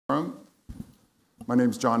My name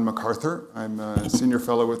is John McArthur. I'm a senior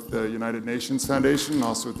fellow with the United Nations Foundation and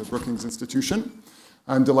also at the Brookings Institution.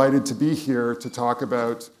 I'm delighted to be here to talk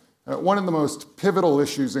about one of the most pivotal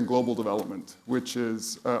issues in global development, which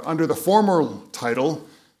is under the formal title,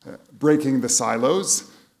 Breaking the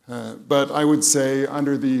Silos, but I would say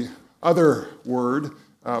under the other word,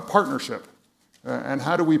 partnership. And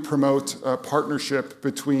how do we promote a partnership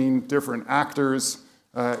between different actors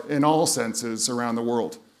in all senses around the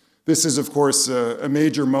world? This is, of course, a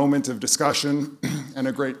major moment of discussion and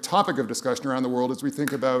a great topic of discussion around the world as we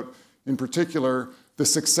think about, in particular, the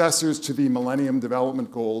successors to the Millennium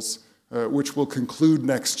Development Goals, which will conclude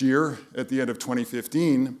next year at the end of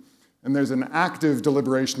 2015. And there's an active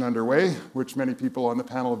deliberation underway, which many people on the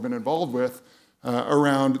panel have been involved with,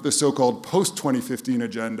 around the so-called post-2015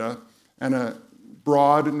 agenda and a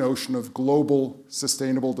broad notion of global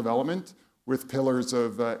sustainable development with pillars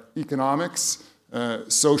of economics,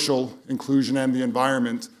 social inclusion, and the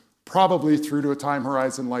environment, probably through to a time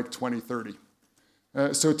horizon like 2030.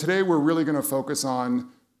 So today we're really going to focus on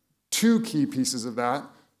two key pieces of that,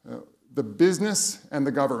 the business and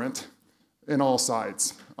the government in all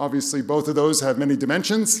sides. Obviously, both of those have many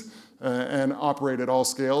dimensions and operate at all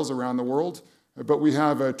scales around the world, but we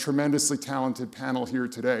have a tremendously talented panel here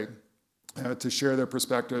today to share their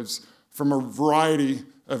perspectives from a variety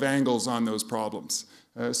of angles on those problems.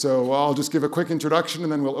 So I'll just give a quick introduction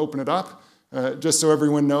and then we'll open it up. Just so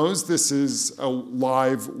everyone knows, this is a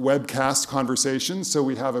live webcast conversation, so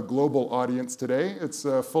we have a global audience today. It's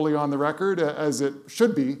fully on the record, as it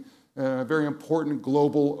should be, a very important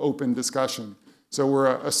global open discussion. So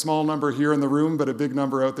we're a small number here in the room, but a big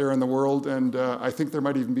number out there in the world, and I think there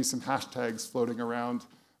might even be some hashtags floating around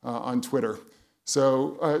on Twitter.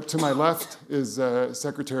 So to my left is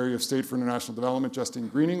Secretary of State for International Development,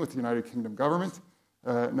 Justine with the United Kingdom government.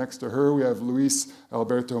 Next to her, we have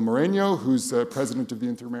Alberto Moreno, who's president of the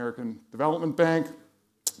Inter-American Development Bank.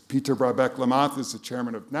 Peter Brabeck-Letmathe is the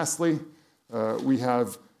chairman of Nestlé. We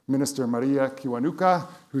have Minister Maria Kiwanuka,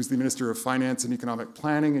 who's the Minister of Finance and Economic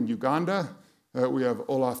Planning in Uganda. We have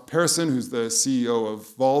Olof Persson, who's the CEO of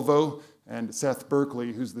Volvo, and Seth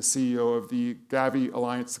Berkley, who's the CEO of the GAVI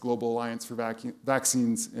Alliance, the Global Alliance for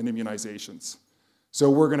Vaccines and Immunizations. So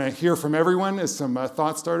we're going to hear from everyone as some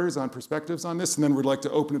thought starters on perspectives on this, and then we'd like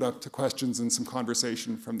to open it up to questions and some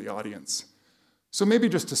conversation from the audience. So maybe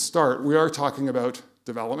just to start, we are talking about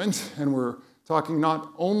development, and we're talking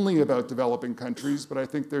not only about developing countries, but I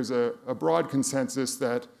think there's a broad consensus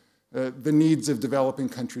that the needs of developing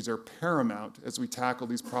countries are paramount as we tackle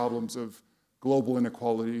these problems of global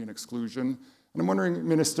inequality and exclusion. And I'm wondering,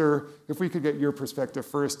 Minister, if we could get your perspective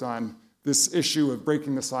first on this issue of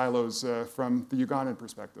breaking the silos from the Ugandan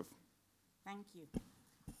perspective. Thank you.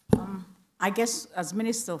 I guess as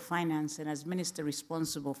Minister of Finance and as Minister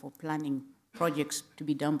responsible for planning projects to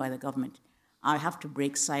be done by the government, I have to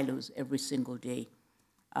break silos every single day.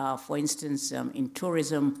 For instance, in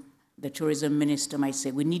tourism, the tourism minister might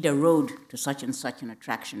say, we need a road to such and such an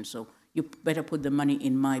attraction, so you better put the money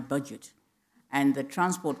in my budget. And the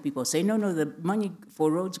transport people say, no, the money for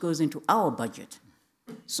roads goes into our budget.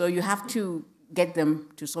 So you have to get them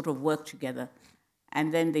to sort of work together.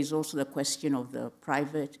 And then there's also the question of the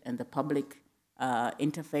private and the public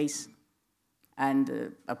interface.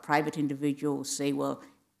 And a private individual will say, well,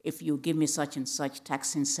 if you give me such and such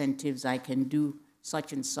tax incentives, I can do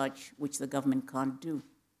such and such, which the government can't do.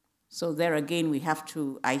 So there again,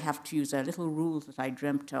 I have to use a little rule that I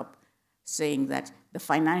dreamt up, saying that the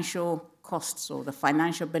financial costs or the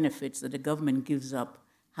financial benefits that the government gives up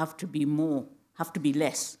have to be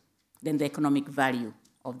less than the economic value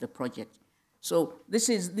of the project. So these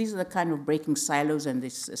are the kind of breaking silos, and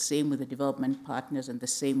it's the same with the development partners and the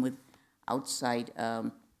same with outside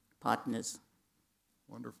partners.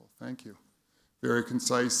 Wonderful, thank you. Very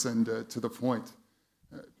concise and to the point.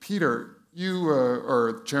 Peter, you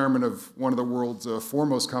are chairman of one of the world's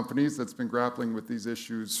foremost companies that's been grappling with these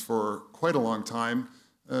issues for quite a long time,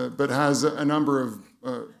 but has a number of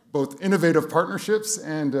both innovative partnerships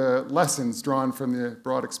and lessons drawn from the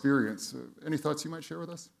broad experience. Any thoughts you might share with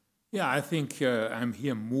us? Yeah, I think I'm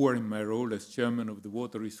here more in my role as chairman of the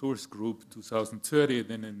Water Resource Group 2030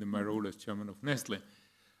 than in my role as chairman of Nestlé.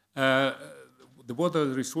 The Water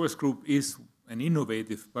Resource Group is an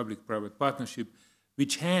innovative public-private partnership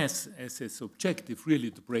which has as its objective really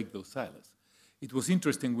to break those silos. It was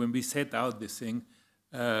interesting when we set out this thing,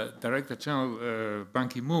 Director General Ban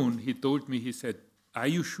Ki-moon, he told me, he said, are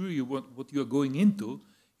you sure you want what you're going into?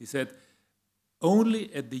 He said,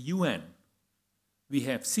 only at the UN we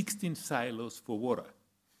have 16 silos for water.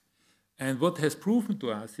 And what has proven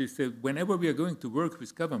to us is that whenever we are going to work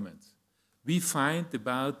with governments, we find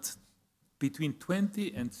about between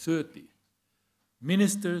 20 and 30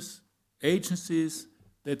 ministers, agencies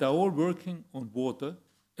that are all working on water,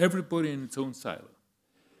 everybody in its own silo.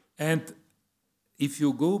 And if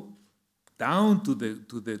you go down to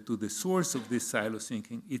the source of this silo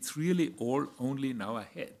thinking, it's really all only now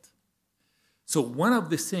ahead. So one of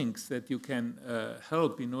the things that you can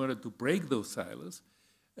help in order to break those silos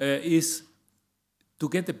is to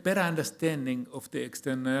get a better understanding of the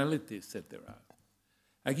externalities that there are.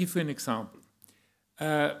 I give you an example.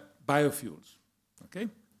 Biofuels, okay?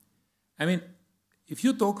 I mean, if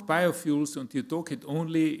you talk biofuels and you talk it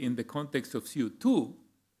only in the context of CO2,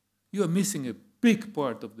 you are missing a big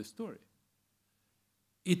part of the story.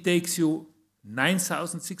 It takes you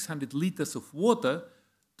 9,600 liters of water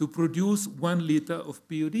to produce 1 liter of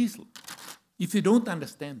biodiesel. If you don't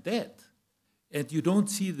understand that, and you don't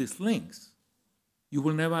see these links, you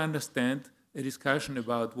will never understand a discussion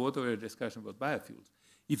about water or a discussion about biofuels.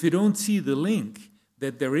 If you don't see the link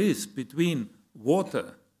that there is between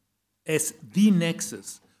water as the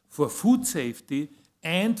nexus for food safety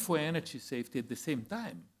and for energy safety at the same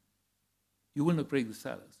time, you will not break the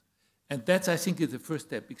silos. And that's, I think, is the first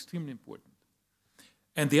step, extremely important.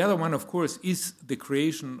 And the other one, of course, is the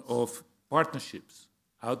creation of partnerships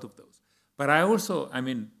out of those. But I also, I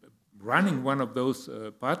mean, running one of those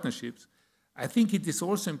partnerships, I think it is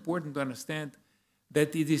also important to understand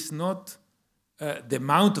that it is not the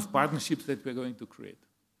amount of partnerships that we're going to create.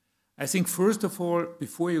 I think, first of all,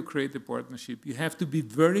 before you create a partnership, you have to be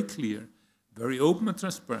very clear, very open and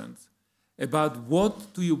transparent about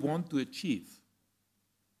what do you want to achieve,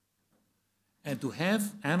 and to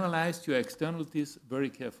have analyzed your externalities very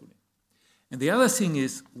carefully. And the other thing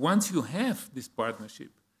is, once you have this partnership,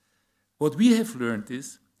 what we have learned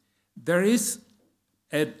is there is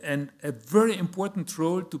a very important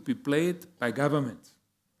role to be played by governments.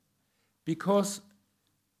 Because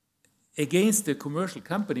against the commercial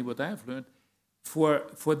company, what I have learned,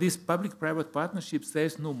 for these public-private partnerships, there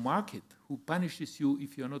is no market who punishes you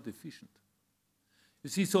if you're not efficient. You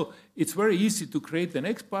see, so it's very easy to create the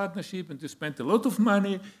next partnership and to spend a lot of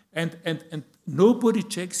money, and nobody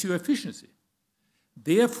checks your efficiency.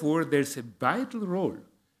 Therefore, there's a vital role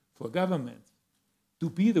for governments to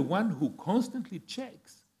be the one who constantly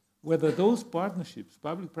checks whether those partnerships,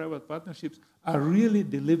 public-private partnerships, are really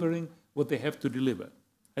delivering what they have to deliver.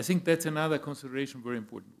 I think that's another consideration, very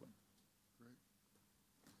important one.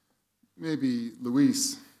 Maybe,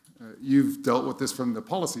 Luis, you've dealt with this from the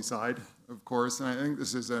policy side, of course, and I think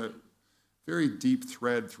this is a very deep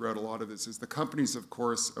thread throughout a lot of this, is the companies, of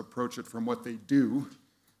course, approach it from what they do,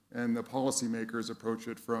 and the policymakers approach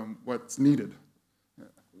it from what's needed.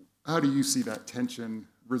 How do you see that tension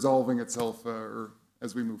resolving itself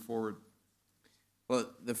as we move forward? Well,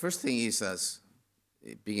 the first thing is, as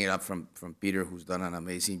picking it up from Peter, who's done an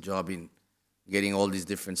amazing job in getting all these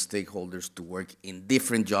different stakeholders to work in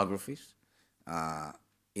different geographies,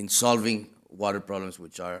 in solving water problems,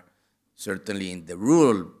 which are certainly in the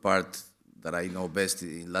rural part that I know best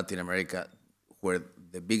in Latin America, where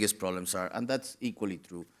the biggest problems are, and that's equally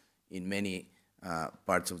true in many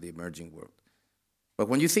parts of the emerging world. But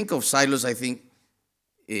when you think of silos, I think,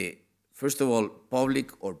 first of all,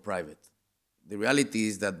 public or private. The reality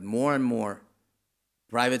is that more and more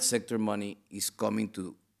private sector money is coming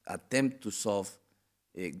to attempt to solve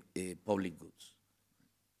public goods,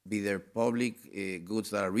 be they public goods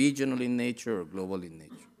that are regional in nature or global in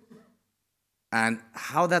nature. And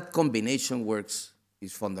how that combination works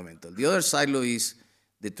is fundamental. The other silo is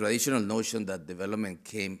the traditional notion that development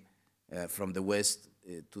came from the west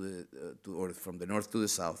or from the north to the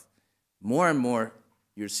south. More and more,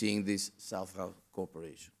 you're seeing this South-South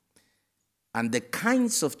cooperation. And the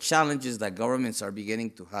kinds of challenges that governments are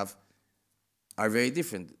beginning to have are very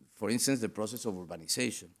different. For instance, the process of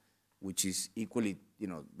urbanization, which is equally,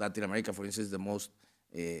 Latin America, for instance, the most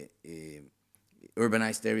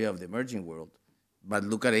urbanized area of the emerging world. But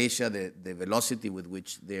look at Asia, the velocity with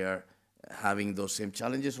which they are having those same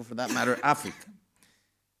challenges, or for that matter, Africa.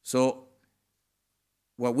 So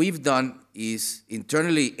what we've done is,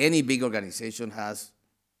 internally, any big organization has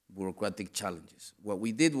bureaucratic challenges. What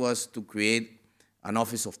we did was to create an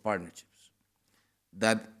office of partnerships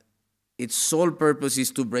that its sole purpose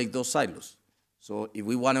is to break those silos. So if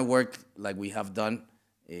we want to work like we have done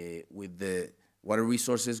with the Water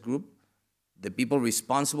Resources Group, the people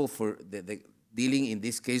responsible for the dealing, in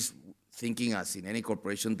this case, thinking as in any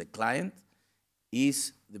corporation, the client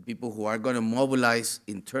is the people who are going to mobilize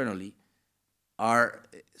internally our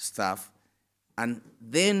staff, and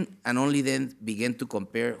then and only then begin to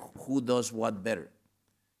compare who does what better,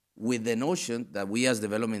 with the notion that we as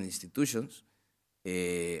development institutions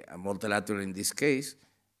multilateral in this case,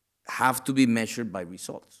 have to be measured by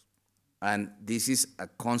results. And this is a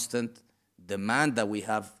constant demand that we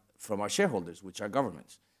have from our shareholders, which are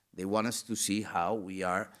governments. They want us to see how we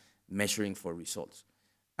are measuring for results.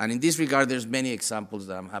 And in this regard, there's many examples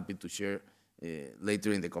that I'm happy to share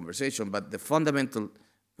later in the conversation, but the fundamental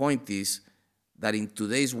point is that in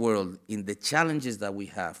today's world, in the challenges that we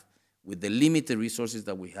have, with the limited resources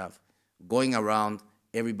that we have, going around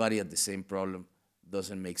everybody at the same problem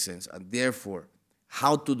doesn't make sense. And therefore,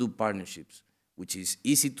 how to do partnerships, which is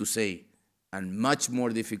easy to say and much more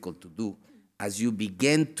difficult to do, as you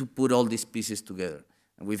begin to put all these pieces together.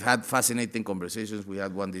 And we've had fascinating conversations. We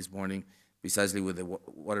had one this morning precisely with the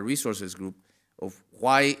Water Resources Group of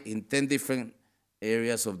why in 10 different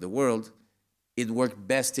areas of the world, it worked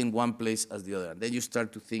best in one place as the other. And then you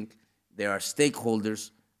start to think there are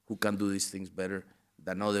stakeholders who can do these things better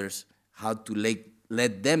than others, how to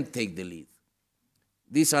let them take the lead.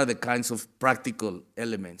 These are the kinds of practical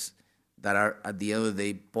elements that are, at the end of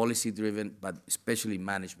the day, policy-driven, but especially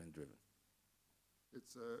management-driven.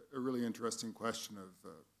 It's a really interesting question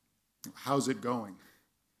of how's it going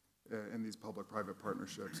in these public-private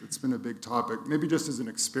partnerships. It's been a big topic, maybe just as an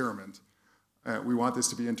experiment. We want this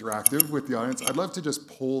to be interactive with the audience. I'd love to just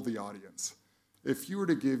poll the audience. If you were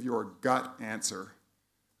to give your gut answer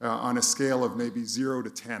on a scale of maybe 0 to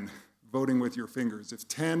 10, voting with your fingers, if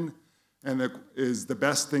 10 is the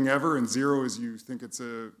best thing ever and 0 is you think it's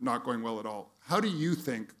not going well at all, how do you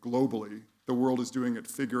think globally the world is doing at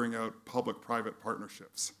figuring out public-private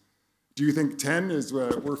partnerships? Do you think 10 is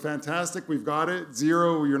we're fantastic, we've got it,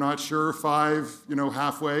 0, you're not sure, 5,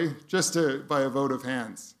 halfway, just by a vote of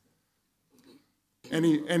hands?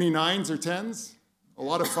 Any 9s or 10s? A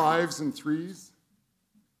lot of 5s and 3s,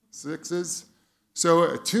 6s.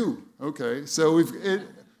 So 2, okay. So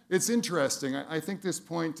it's interesting. I think this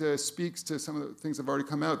point speaks to some of the things that have already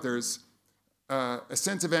come out. There's a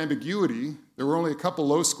sense of ambiguity. There were only a couple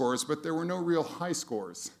low scores, but there were no real high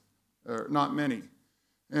scores, not many.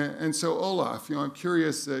 And so Olof, I'm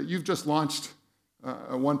curious, you've just launched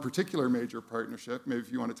one particular major partnership, maybe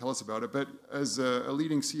if you want to tell us about it, but as a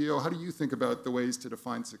leading CEO, how do you think about the ways to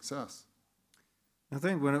define success? I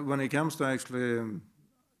think when it comes to actually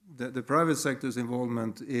the private sector's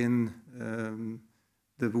involvement in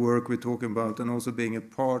the work we're talking about and also being a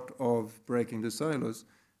part of breaking the silos,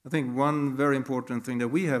 I think one very important thing that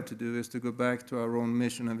we have to do is to go back to our own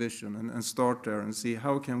mission and vision and start there and see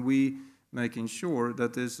how can we making sure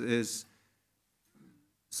that this is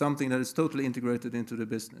something that is totally integrated into the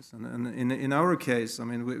business. And in our case, I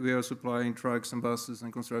mean, we are supplying trucks and buses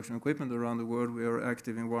and construction equipment around the world. We are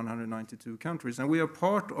active in 192 countries, and we are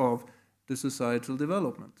part of the societal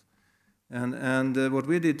development. And what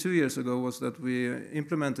we did 2 years ago was that we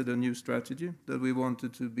implemented a new strategy that we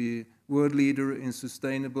wanted to be world leader in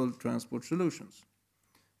sustainable transport solutions.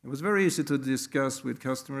 It was very easy to discuss with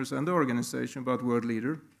customers and the organization about world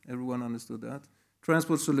leader. Everyone understood that.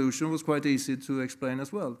 Transport solution was quite easy to explain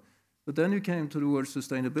as well. But then you came to the word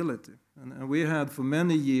sustainability. And we had for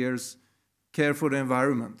many years care for the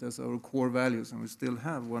environment as our core values, and we still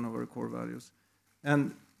have one of our core values.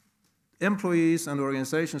 And employees and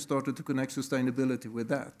organizations started to connect sustainability with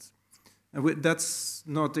that. And that's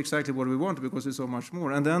not exactly what we want because it's so much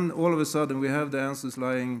more. And then all of a sudden we have the answers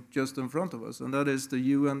lying just in front of us, and that is the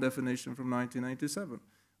UN definition from 1987,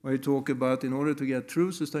 where you talk about in order to get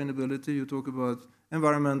true sustainability, you talk about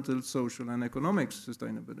environmental, social, and economic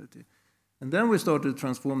sustainability. And then we started to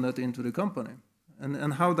transform that into the company.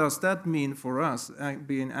 And how does that mean for us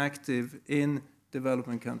being active in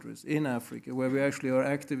developing countries, in Africa, where we actually are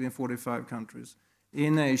active in 45 countries,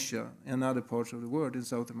 in Asia and other parts of the world, in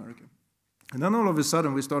South America. And then all of a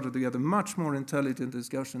sudden we started to get a much more intelligent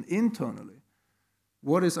discussion internally.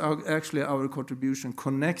 What is actually our contribution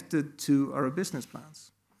connected to our business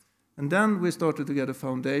plans? And then we started to get a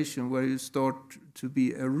foundation where you start to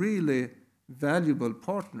be a really valuable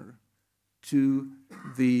partner to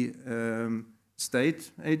the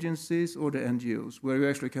state agencies or the NGOs, where you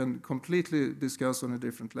actually can completely discuss on a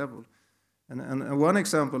different level. And one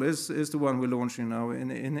example is the one we're launching now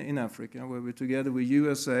in Africa, where we together with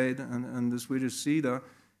USAID and the Swedish SIDA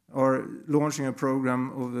are launching a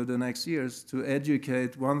program over the next years to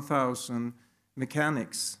educate 1,000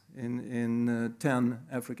 mechanics in 10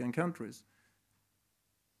 African countries.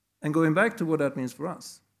 And going back to what that means for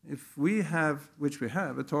us, if we have, which we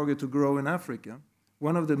have, a target to grow in Africa,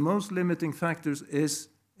 one of the most limiting factors is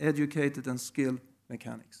educated and skilled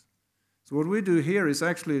mechanics. So what we do here is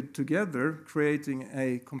actually together creating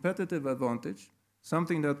a competitive advantage,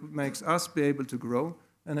 something that makes us be able to grow,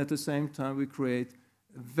 and at the same time we create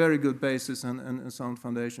very good basis and a sound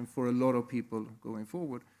foundation for a lot of people going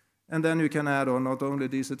forward. And then you can add on not only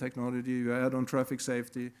diesel technology, you add on traffic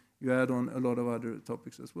safety, you add on a lot of other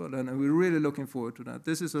topics as well. And we're really looking forward to that.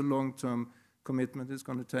 This is a long-term commitment. It's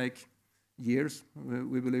going to take years.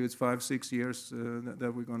 We believe it's 5-6 years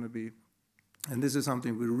that we're going to be. And this is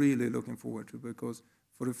something we're really looking forward to, because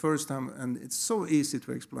for the first time, and it's so easy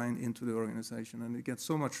to explain into the organization, and it gets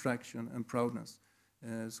so much traction and proudness.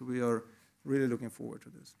 So we are really looking forward to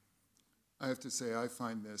this. I have to say, I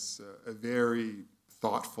find this a very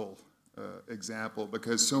thoughtful example,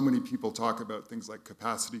 because so many people talk about things like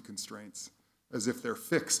capacity constraints as if they're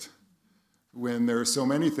fixed, when there are so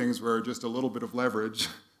many things where just a little bit of leverage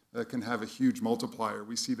can have a huge multiplier.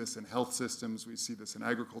 We see this in health systems, we see this in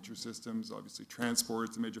agriculture systems, obviously transport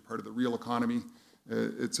is a major part of the real economy.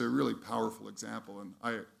 It's a really powerful example, and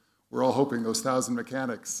we're all hoping those 1,000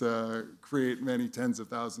 mechanics create many tens of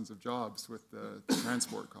thousands of jobs with the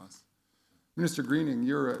transport costs. Minister Greening,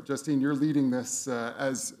 Justine, you're leading this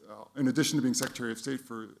as, in addition to being Secretary of State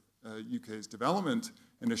for UK's development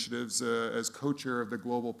initiatives, as co-chair of the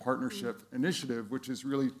Global Partnership Initiative, which is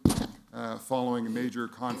really following a major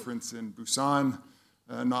conference in Busan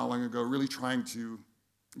not long ago, really trying to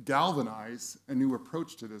galvanize a new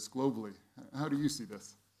approach to this globally. How do you see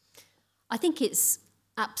this? I think it's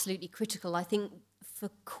absolutely critical. I think for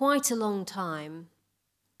quite a long time,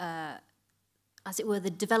 as it were, the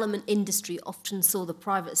development industry often saw the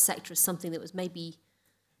private sector as something that was maybe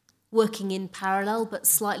working in parallel but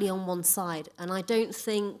slightly on one side. And I don't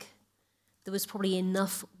think there was probably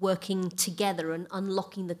enough working together and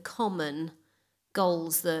unlocking the common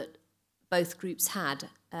goals that both groups had.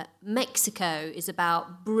 Mexico is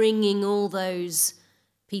about bringing all those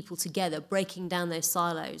people together, breaking down those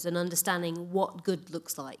silos and understanding what good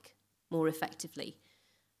looks like more effectively.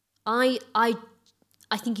 I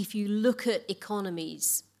think if you look at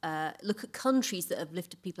economies, look at countries that have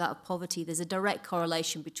lifted people out of poverty, there's a direct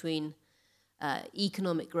correlation between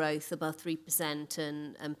economic growth above 3%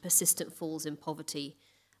 and persistent falls in poverty.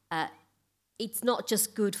 It's not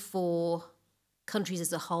just good for countries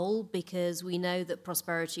as a whole, because we know that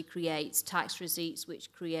prosperity creates tax receipts,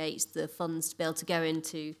 which creates the funds to be able to go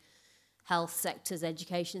into health sectors,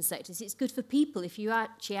 education sectors. It's good for people. If you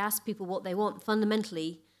actually ask people what they want,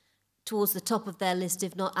 fundamentally, towards the top of their list,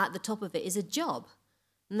 if not at the top of it, is a job.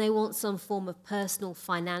 And they want some form of personal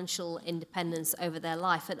financial independence over their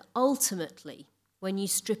life. And ultimately, when you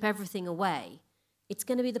strip everything away, it's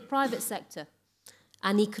going to be the private sector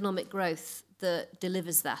and economic growth that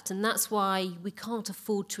delivers that. And that's why we can't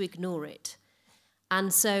afford to ignore it.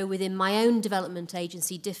 And so within my own development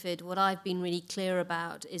agency, DFID, what I've been really clear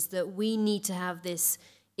about is that we need to have this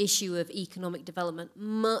issue of economic development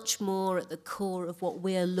much more at the core of what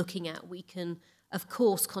we're looking at. We can, of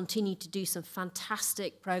course, continue to do some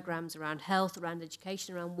fantastic programs around health, around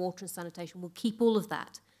education, around water and sanitation. We'll keep all of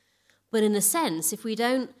that. But in a sense, if we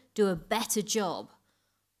don't do a better job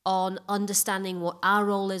on understanding what our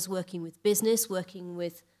role is, working with business, working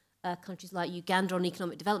with countries like Uganda on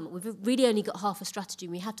economic development, we've really only got half a strategy,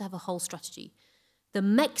 and we have to have a whole strategy. The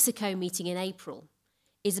Mexico meeting in April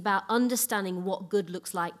is about understanding what good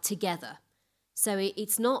looks like together. So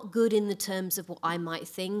it's not good in the terms of what I might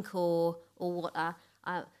think or what our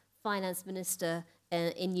finance minister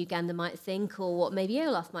in Uganda might think, or what maybe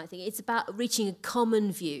Olof might think. It's about reaching a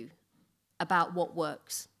common view about what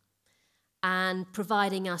works and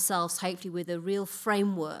providing ourselves, hopefully, with a real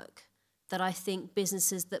framework that I think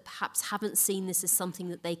businesses that perhaps haven't seen this as something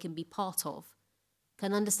that they can be part of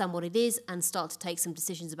can understand what it is and start to take some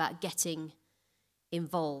decisions about getting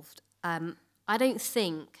involved. I don't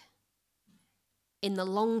think in the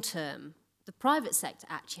long term the private sector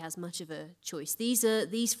actually has much of a choice. These are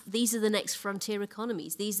the next frontier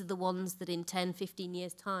economies. These are the ones that in 10, 15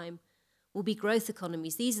 years' time will be growth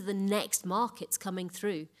economies. These are the next markets coming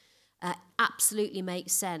through. Absolutely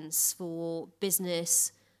makes sense for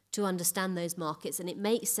business to understand those markets, and it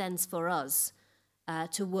makes sense for us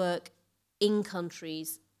to work in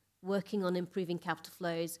countries, working on improving capital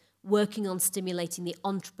flows, working on stimulating the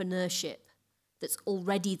entrepreneurship that's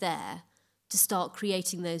already there to start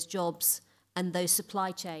creating those jobs and those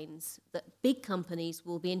supply chains that big companies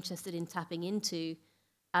will be interested in tapping into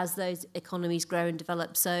as those economies grow and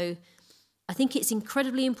develop. So I think it's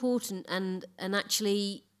incredibly important, and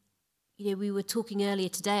actually, you know, we were talking earlier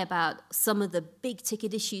today about some of the big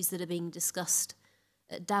ticket issues that are being discussed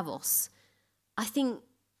at Davos. I think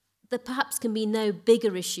there perhaps can be no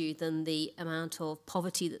bigger issue than the amount of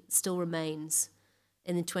poverty that still remains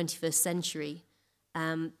in the 21st century.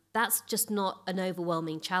 That's just not an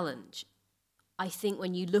overwhelming challenge. I think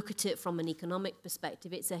when you look at it from an economic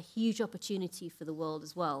perspective, it's a huge opportunity for the world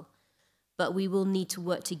as well. But we will need to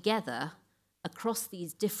work together across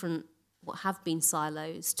these different, what have been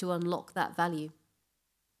silos, to unlock that value.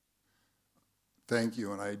 Thank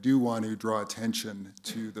you, and I do want to draw attention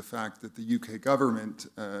to the fact that the UK government,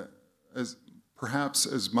 perhaps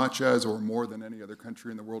as much as or more than any other country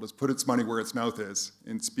in the world, has put its money where its mouth is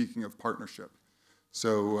in speaking of partnership.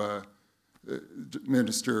 So the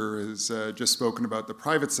Minister has just spoken about the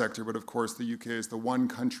private sector, but of course the UK is the one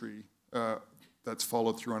country that's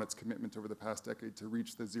followed through on its commitment over the past decade to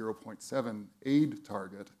reach the 0.7 aid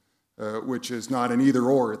target, which is not an either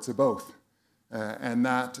or, it's a both. And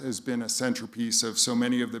that has been a centerpiece of so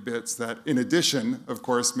many of the bits that, in addition, of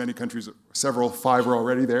course, many countries, five are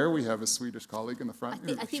already there. We have a Swedish colleague in the front.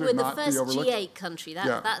 I think we're the first G8 country.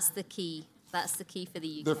 That's the key. That's the key for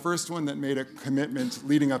the UK. The first one that made a commitment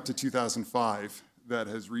leading up to 2005 that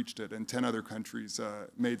has reached it, and 10 other countries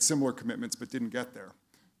made similar commitments but didn't get there.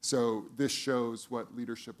 So this shows what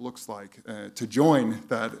leadership looks like to join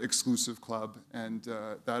that exclusive club, and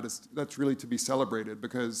that's really to be celebrated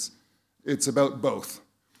because it's about both.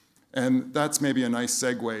 And that's maybe a nice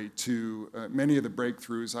segue to many of the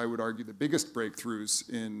breakthroughs. I would argue the biggest breakthroughs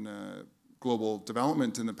in global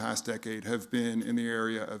development in the past decade have been in the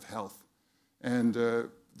area of health. And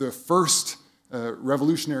the first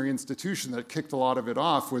revolutionary institution that kicked a lot of it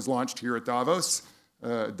off was launched here at Davos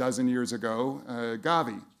a dozen years ago,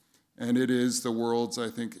 GAVI. And it is the world's,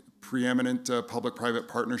 I think, preeminent public-private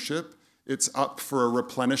partnership. It's up for a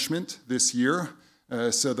replenishment this year,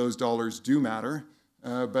 so those dollars do matter.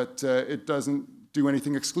 But it doesn't do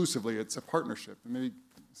anything exclusively. It's a partnership. And maybe,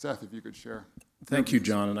 Seth, if you could share. Thank you,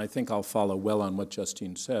 John, and I think I'll follow well on what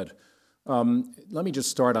Justine said. Let me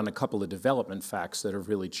just start on a couple of development facts that have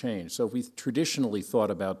really changed. So if we traditionally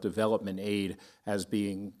thought about development aid as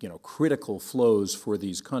being, critical flows for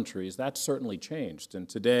these countries, that's certainly changed. And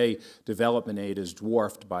today, development aid is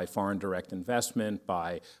dwarfed by foreign direct investment,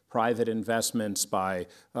 by private investments, by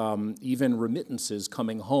even remittances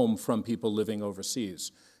coming home from people living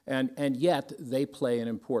overseas. And yet, they play an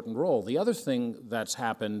important role. The other thing that's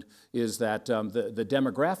happened is that the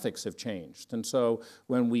demographics have changed. And so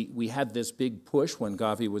when we had this big push when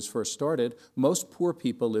GAVI was first started, most poor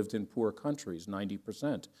people lived in poor countries,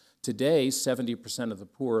 90%. Today, 70% of the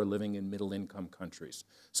poor are living in middle-income countries.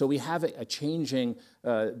 So we have a changing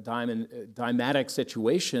dynamic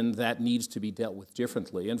situation that needs to be dealt with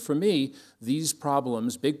differently. And for me, these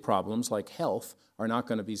problems, big problems like health, are not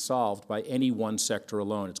going to be solved by any one sector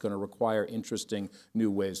alone. It's going to require interesting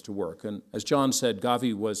new ways to work. And as John said,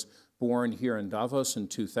 GAVI was born here in Davos in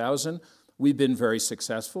 2000. We've been very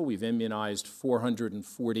successful. We've immunized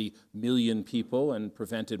 440 million people and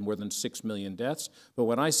prevented more than 6 million deaths. But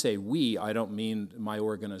when I say we, I don't mean my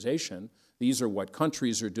organization. These are what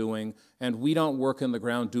countries are doing, and we don't work on the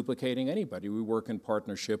ground duplicating anybody. We work in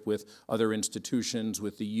partnership with other institutions,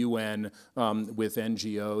 with the UN, with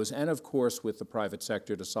NGOs, and of course with the private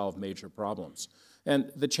sector to solve major problems.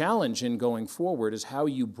 And the challenge in going forward is how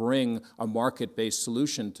you bring a market-based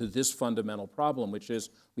solution to this fundamental problem, which is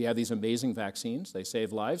we have these amazing vaccines, they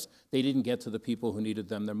save lives, they didn't get to the people who needed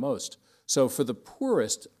them the most. So for the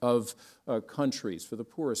poorest of countries, for the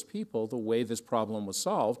poorest people, the way this problem was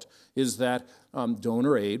solved is that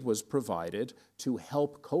donor aid was provided to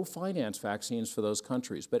help co-finance vaccines for those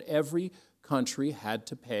countries. But every country had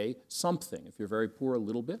to pay something. If you're very poor, a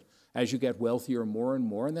little bit. As you get wealthier, more and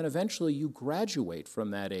more, and then eventually you graduate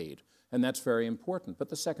from that aid. And that's very important. But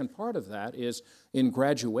the second part of that is, in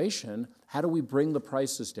graduation, how do we bring the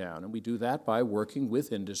prices down? And we do that by working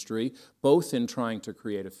with industry, both in trying to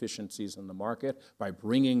create efficiencies in the market, by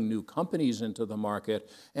bringing new companies into the market,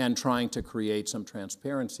 and trying to create some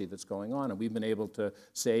transparency that's going on. And we've been able to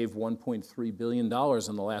save $1.3 billion in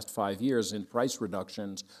the last 5 years in price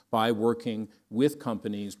reductions by working with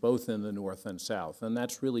companies both in the North and South. And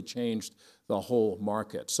that's really changed the whole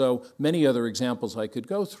market. So many other examples I could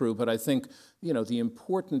go through, but I think the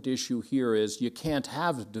important issue here is you can't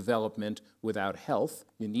have development without health.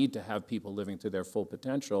 You need to have people living to their full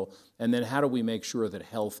potential. And then how do we make sure that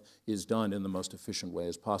health is done in the most efficient way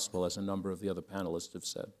as possible, as a number of the other panelists have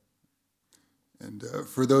said. And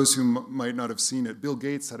for those who might not have seen it, Bill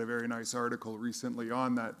Gates had a very nice article recently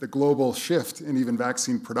on that, the global shift in even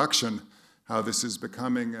vaccine production, how this is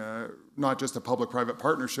becoming not just a public-private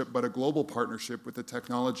partnership, but a global partnership with the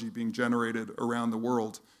technology being generated around the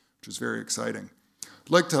world, which is very exciting. I'd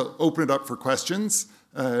like to open it up for questions.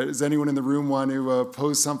 Does anyone in the room want to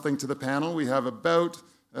pose something to the panel? We have about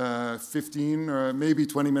 15 or maybe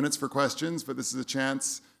 20 minutes for questions, but this is a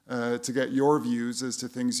chance to get your views as to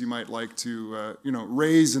things you might like to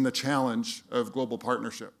raise in the challenge of global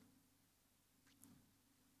partnership.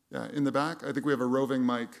 Yeah, in the back, I think we have a roving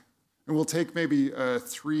mic. And we'll take maybe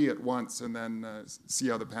 3 at once and then see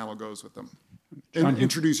how the panel goes with them.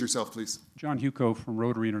 Introduce yourself, please. John Huco from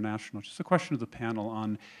Rotary International. Just a question to the panel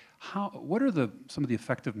on what are some of the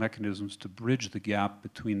effective mechanisms to bridge the gap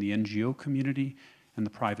between the NGO community and the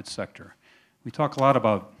private sector? We talk a lot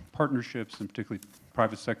about partnerships, and particularly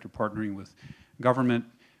private sector partnering with government.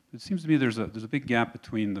 It seems to me there's a big gap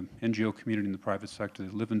between the NGO community and the private sector. They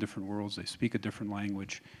live in different worlds. They speak a different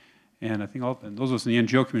language. And I think and those of us in the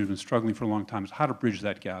NGO community have been struggling for a long time is how to bridge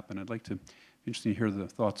that gap. And I'd like to be interested to hear the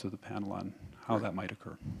thoughts of the panel on how that might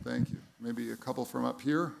occur. Thank you. Maybe a couple from up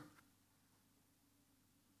here.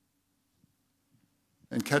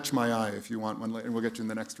 And catch my eye if you want one later, and we'll get you in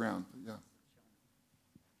the next round. Yeah.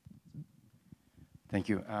 Thank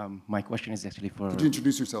you. My question is actually for... Could you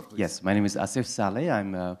introduce yourself, please? Yes, my name is Asif Saleh.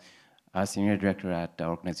 I'm a senior director at an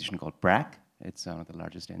organization called BRAC. It's one of the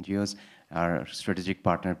largest NGOs, our strategic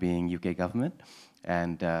partner being UK government.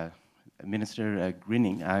 And Minister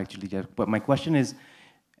Greening, but my question is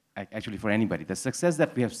actually for anybody. The success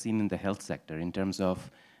that we have seen in the health sector in terms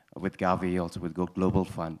of, with GAVI, also with Global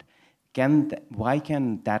Fund, why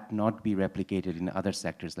can that not be replicated in other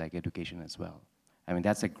sectors like education as well? I mean,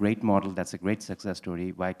 that's a great model, that's a great success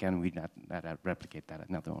story. Why can we not replicate that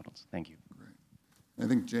in other models? Thank you. Great. I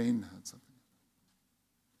think Jane had something.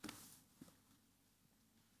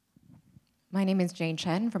 My name is Jane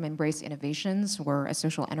Chen from Embrace Innovations. We're a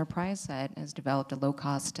social enterprise that has developed a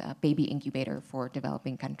low-cost baby incubator for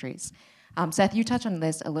developing countries. Seth, you touched on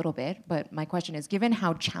this a little bit, but my question is, given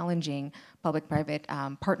how challenging public-private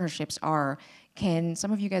partnerships are, can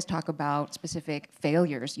some of you guys talk about specific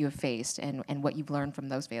failures you have faced and what you've learned from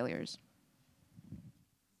those failures?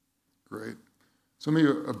 Great. So maybe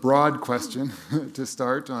a broad question to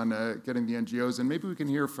start on getting the NGOs, and maybe we can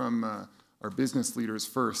hear from our business leaders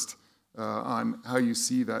first. On how you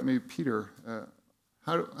see that. Maybe Peter,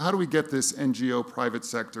 how do we get this NGO private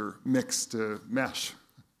sector mix to mesh?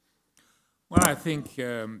 Well, I think,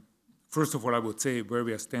 first of all, I would say where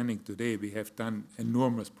we are standing today, we have done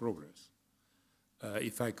enormous progress.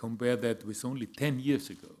 If I compare that with only 10 years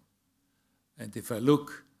ago, and if I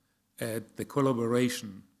look at the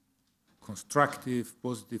collaboration, constructive,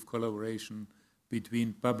 positive collaboration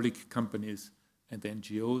between public companies and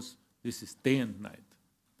NGOs, this is day and night.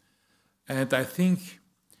 And I think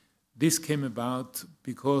this came about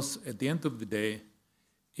because at the end of the day,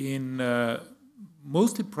 in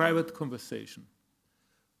mostly private conversation,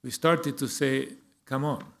 we started to say, come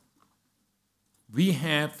on, we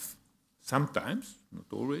have sometimes, not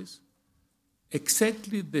always,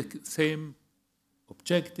 exactly the same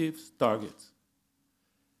objectives, targets.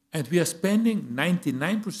 And we are spending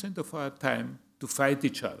 99% of our time to fight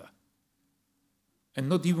each other, and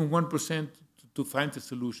not even 1% to find a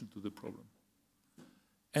solution to the problem.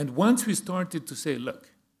 And once we started to say, look,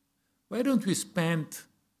 why don't we spend,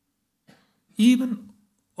 even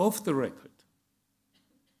off the record,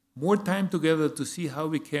 more time together to see how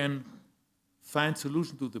we can find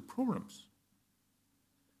solution to the problems?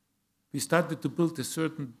 We started to build a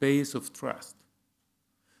certain base of trust.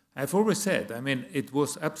 I've always said, I mean, it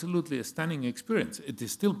was absolutely a stunning experience. It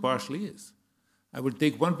is still partially is. I will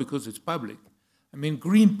take one because it's public. I mean,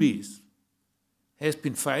 Greenpeace has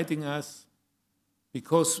been fighting us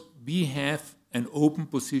because we have an open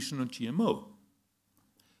position on GMO.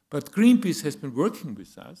 But Greenpeace has been working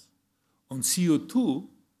with us on CO2,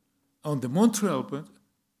 on the Montreal point,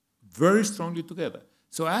 very strongly together.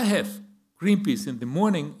 So I have Greenpeace in the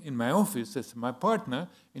morning in my office as my partner,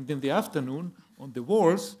 and in the afternoon on the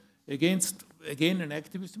walls against, again, an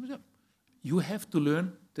activist. You have to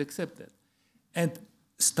learn to accept that. And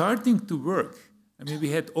starting to work, I mean,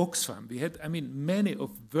 we had Oxfam, we had, I mean, many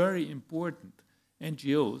of very important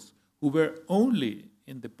NGOs who were only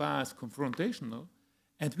in the past confrontational,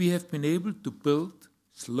 and we have been able to build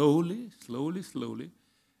slowly,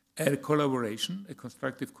 a collaboration, a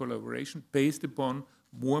constructive collaboration based upon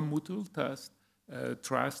more mutual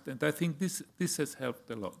trust, and I think this has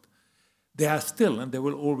helped a lot. There are still, and there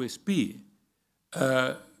will always be,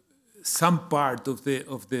 some part of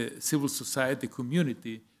the civil society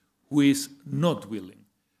community who is not willing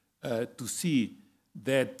to see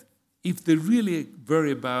that if they really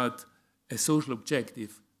worry about a social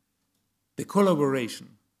objective, the collaboration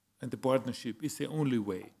and the partnership is the only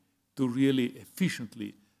way to really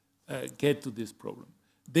efficiently get to this problem.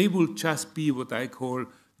 They will just be what I call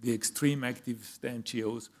the extreme activist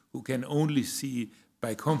NGOs who can only see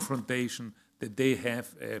by confrontation that they have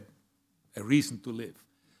a reason to live.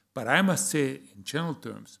 But I must say, in general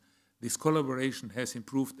terms, this collaboration has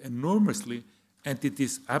improved enormously, and it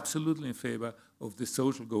is absolutely in favor of the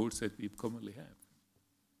social goals that we commonly have.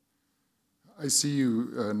 I see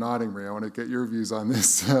you nodding, Ray. I want to get your views on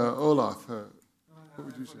this. Olof, what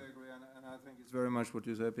would you say? And I think it's very much what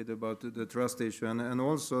you said, Peter, about the trust issue, and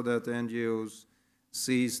also that the NGOs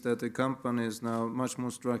sees that the company is now much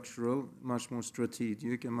more structural, much more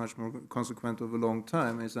strategic, and much more consequent over a long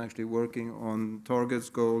time. It's actually working on targets,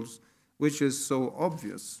 goals, which is so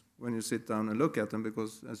obvious when you sit down and look at them,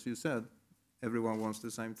 because, as you said, everyone wants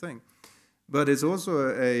the same thing. But it's also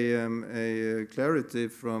a clarity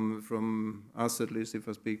from us, at least, if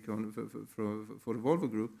I speak on for the Volvo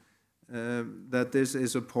Group, that this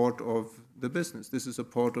is a part of the business. This is a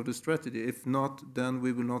part of the strategy. If not, then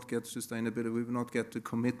we will not get sustainability. We will not get the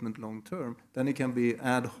commitment long term. Then it can be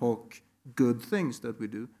ad hoc good things that we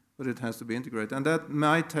do, but it has to be integrated. And that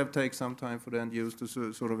might have taken some time for the NGOs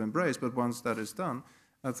to sort of embrace, but once that is done,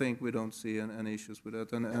 I think we don't see any issues with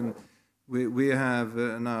that. And we have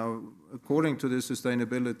now, according to the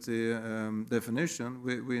sustainability definition,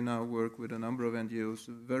 we now work with a number of NGOs,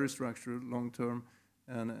 very structured, long-term,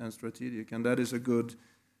 and strategic. And that is a good,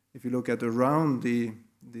 if you look at around the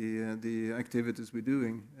activities we're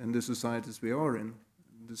doing and the societies we are in,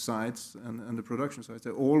 the sites and the production sites,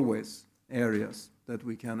 they're always areas that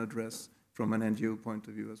we can address from an NGO point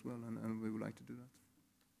of view as well, and we would like to do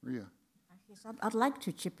that. Ria. Yes, I'd like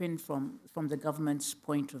to chip in from the government's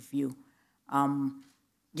point of view,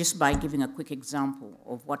 just by giving a quick example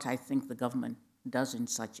of what I think the government does in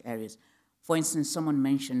such areas. For instance, someone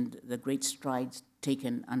mentioned the great strides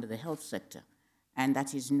taken under the health sector, and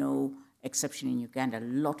that is no exception in Uganda. A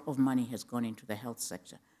lot of money has gone into the health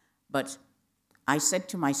sector. But I said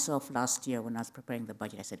to myself last year when I was preparing the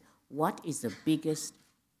budget, I said, what is the biggest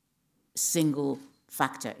single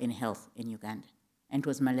factor in health in Uganda? And it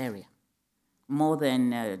was malaria. More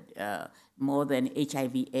than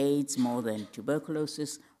HIV/AIDS, more than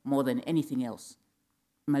tuberculosis, more than anything else.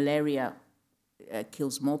 Malaria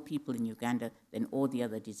kills more people in Uganda than all the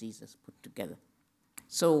other diseases put together.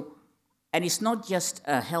 So, and it's not just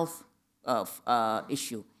a health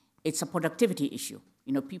issue, it's a productivity issue.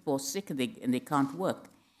 You know, people are sick and they can't work.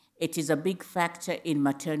 It is a big factor in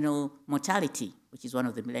maternal mortality, which is one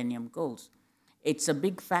of the Millennium Goals. It's a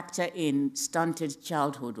big factor in stunted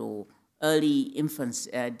childhood or early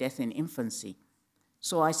death in infancy.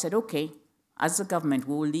 So I said, okay, as a government,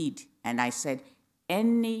 we will lead. And I said,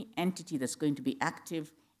 any entity that's going to be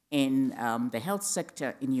active in the health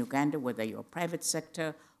sector in Uganda, whether you're a private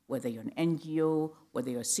sector, whether you're an NGO, whether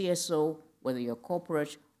you're a CSO, whether you're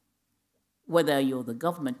corporate, whether you're the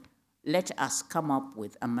government, let us come up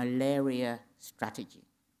with a malaria strategy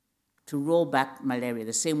to roll back malaria,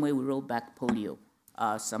 the same way we rolled back polio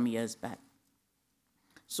some years back.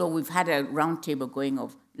 So we've had a roundtable going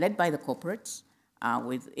led by the corporates,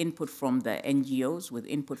 with input from the NGOs, with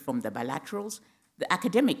input from the bilaterals. The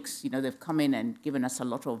academics, you know, they've come in and given us a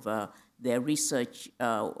lot of their research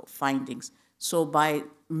findings. So by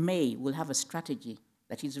May, we'll have a strategy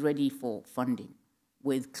that is ready for funding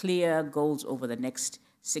with clear goals over the next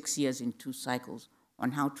 6 years in 2 cycles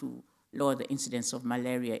on how to lower the incidence of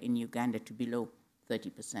malaria in Uganda to below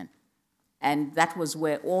 30%. And that was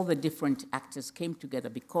where all the different actors came together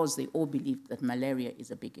because they all believed that malaria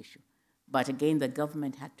is a big issue. But again, the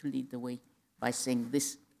government had to lead the way by saying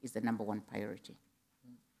this is the #1 priority.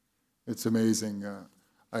 It's amazing.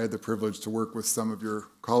 I had the privilege to work with some of your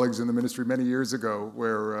colleagues in the ministry many years ago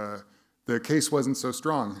where the case wasn't so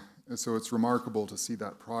strong. And so it's remarkable to see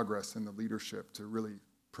that progress in the leadership to really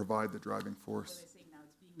provide the driving force. So they say now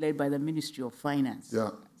it's being led by the Ministry of Finance.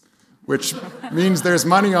 Yeah, which means there's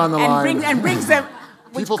money on the line. And brings them,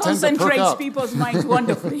 which People tend to perk concentrates up. people's minds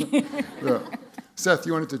wonderfully. Yeah. Seth,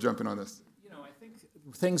 you wanted to jump in on this.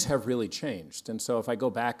 Things have really changed. And so if I go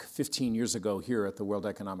back 15 years ago here at the World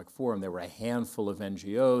Economic Forum, there were a handful of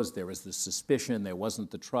NGOs, there was the suspicion, there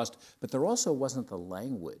wasn't the trust, but there also wasn't the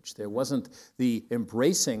language. There wasn't the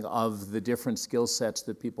embracing of the different skill sets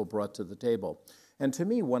that people brought to the table. And to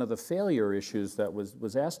me, one of the failure issues that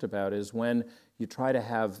was asked about is when you try to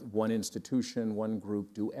have one institution, one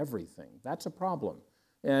group do everything. That's a problem.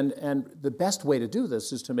 And the best way to do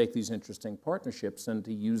this is to make these interesting partnerships and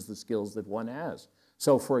to use the skills that one has.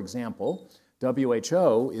 So, for example,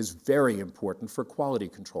 WHO is very important for quality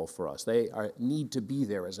control for us. They need to be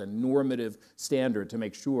there as a normative standard to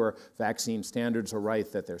make sure vaccine standards are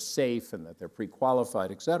right, that they're safe and that they're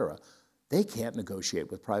pre-qualified, et cetera. They can't negotiate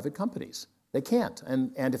with private companies. They can't.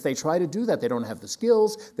 And if they try to do that, they don't have the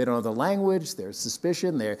skills, they don't have the language, there's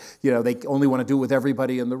suspicion, they only want to do it with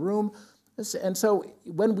everybody in the room. And so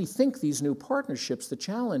when we think these new partnerships, the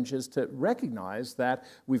challenge is to recognize that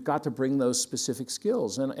we've got to bring those specific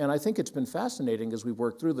skills. And I think it's been fascinating as we've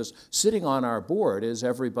worked through this. Sitting on our board is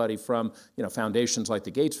everybody from foundations like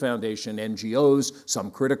the Gates Foundation, NGOs,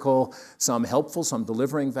 some critical, some helpful, some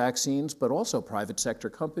delivering vaccines, but also private sector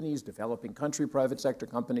companies, developing country private sector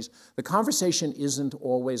companies. The conversation isn't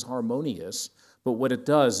always harmonious, but what it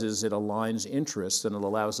does is it aligns interests and it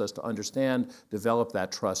allows us to understand, develop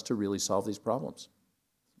that trust to really solve these problems.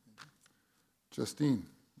 Justine,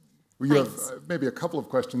 you have maybe a couple of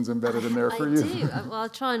questions embedded in there for you. I do. Well, I'll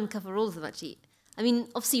try and cover all of them, actually. I mean,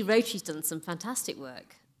 obviously, Rotary's done some fantastic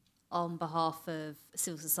work on behalf of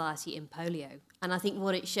civil society in polio. And I think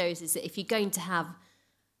what it shows is that if you're going to have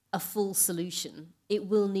a full solution, it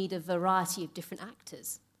will need a variety of different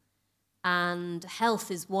actors. And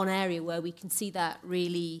health is one area where we can see that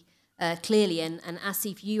really clearly. And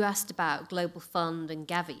Asif, you asked about Global Fund and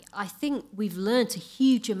GAVI. I think we've learned a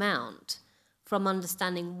huge amount from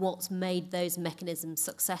understanding what's made those mechanisms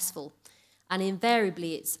successful. And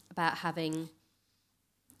invariably, it's about having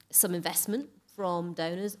some investment from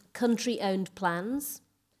donors, country-owned plans.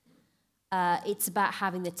 It's about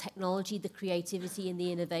having the technology, the creativity, and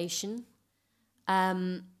the innovation.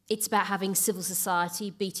 It's about having civil society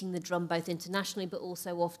beating the drum both internationally but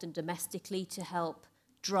also often domestically to help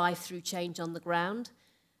drive through change on the ground.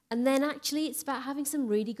 And then actually it's about having some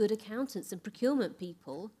really good accountants and procurement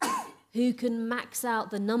people who can max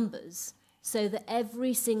out the numbers so that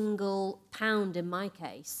every single pound, in my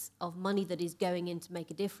case, of money that is going in to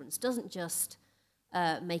make a difference doesn't just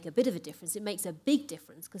make a bit of a difference, it makes a big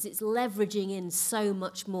difference because it's leveraging in so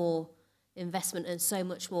much more investment and so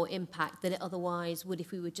much more impact than it otherwise would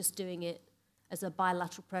if we were just doing it as a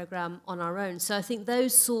bilateral program on our own. So I think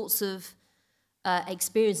those sorts of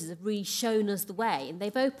experiences have really shown us the way, and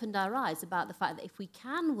they've opened our eyes about the fact that if we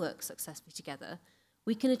can work successfully together,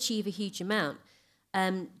 we can achieve a huge amount.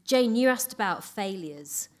 Jane, you asked about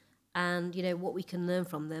failures and what we can learn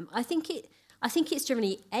from them. I think it's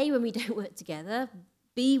generally A, when we don't work together,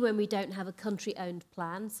 B, when we don't have a country-owned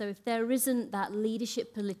plan. So if there isn't that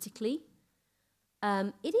leadership politically,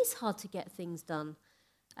 it is hard to get things done.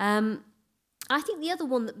 I think the other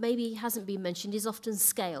one that maybe hasn't been mentioned is often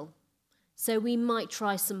scale. So we might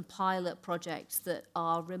try some pilot projects that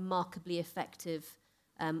are remarkably effective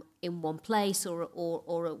in one place or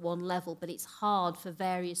at one level, but it's hard for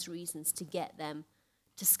various reasons to get them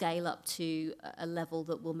to scale up to a level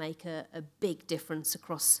that will make a big difference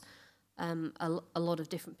across a lot of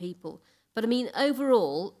different people. But I mean,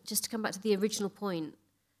 overall, just to come back to the original point,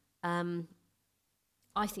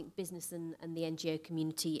 I think business and the NGO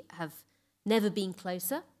community have never been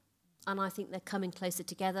closer, and I think they're coming closer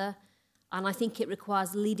together, and I think it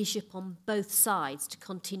requires leadership on both sides to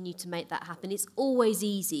continue to make that happen. It's always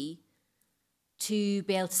easy to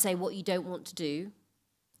be able to say what you don't want to do.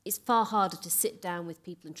 It's far harder to sit down with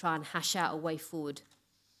people and try and hash out a way forward.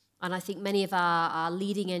 And I think many of our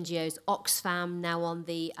leading NGOs, Oxfam, now on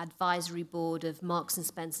the advisory board of Marks and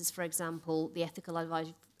Spencer's, for example, the ethical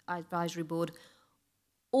advisory board,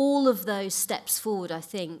 all of those steps forward, I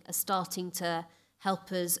think, are starting to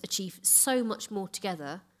help us achieve so much more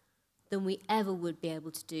together than we ever would be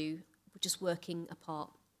able to do just working apart.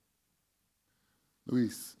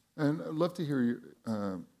 Luis, and I'd love to hear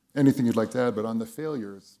you, anything you'd like to add, but on the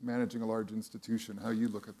failures, managing a large institution, how you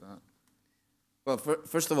look at that. Well,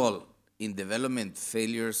 first of all, in development,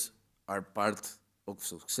 failures are part of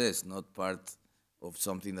success, not part of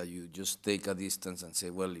something that you just take a distance and say,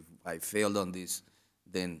 well, if I failed on this,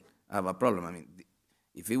 then I have a problem. I mean,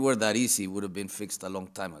 if it were that easy, it would have been fixed a long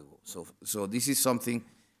time ago. So this is something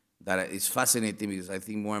that is fascinating because I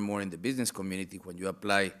think more and more in the business community, when you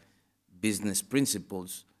apply business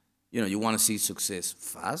principles, you want to see success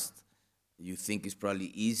fast. You think it's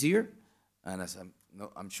probably easier. And as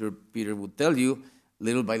I'm sure Peter would tell you,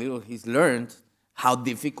 little by little, he's learned how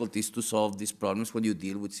difficult it is to solve these problems when you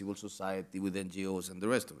deal with civil society, with NGOs, and the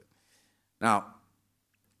rest of it. Now,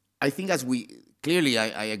 I think clearly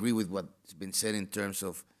I agree with what's been said in terms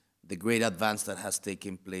of the great advance that has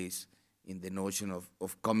taken place in the notion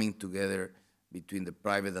of coming together between the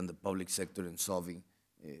private and the public sector in solving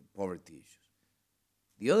poverty issues.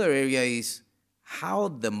 The other area is how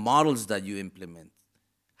the models that you implement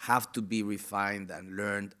have to be refined and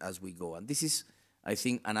learned as we go. And this is, I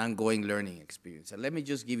think, an ongoing learning experience. And let me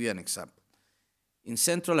just give you an example. In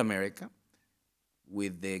Central America,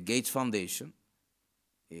 with the Gates Foundation,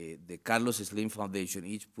 the Carlos Slim Foundation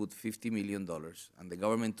each put $50 million, and the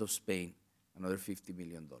government of Spain, another $50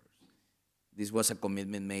 million. This was a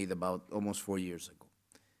commitment made about almost 4 years ago.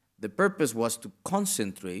 The purpose was to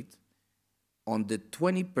concentrate on the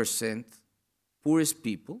 20% poorest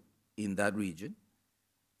people in that region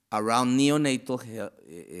around neonatal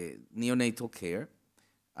care,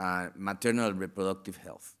 maternal and reproductive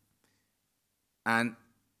health. And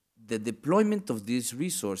the deployment of these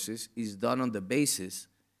resources is done on the basis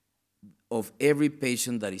of every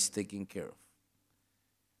patient that is taken care of.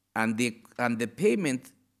 And the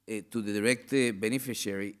payment to the direct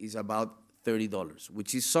beneficiary is about $30,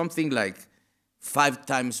 which is something like 5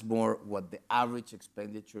 times more what the average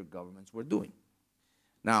expenditure governments were doing.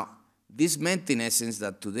 Now, this meant in essence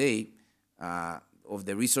that today, of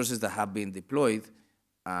the resources that have been deployed,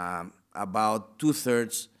 about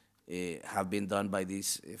 2/3 have been done by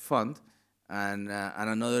this fund, and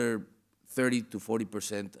another 30 to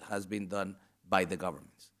 40% has been done by the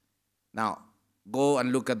governments. Now, go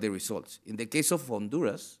and look at the results. In the case of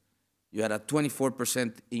Honduras, you had a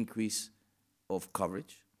 24% increase of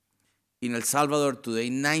coverage. In El Salvador today,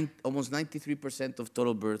 almost 93% of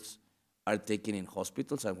total births are taken in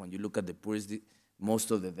hospitals, and when you look at the poorest,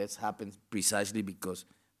 most of the deaths happen precisely because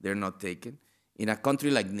they're not taken. In a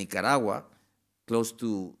country like Nicaragua, close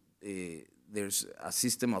to, there's a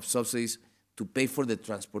system of subsidies to pay for the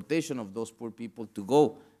transportation of those poor people to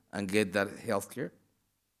go and get that health care.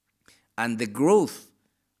 And the growth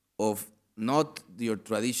of not your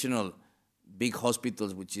traditional big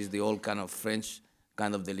hospitals, which is the old kind of French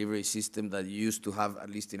kind of delivery system that you used to have, at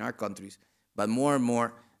least in our countries, but more and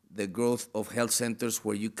more the growth of health centers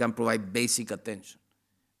where you can provide basic attention.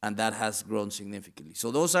 And that has grown significantly.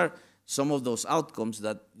 So those are some of those outcomes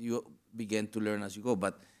that you begin to learn as you go.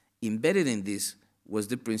 But embedded in this was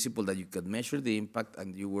the principle that you could measure the impact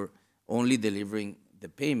and you were only delivering the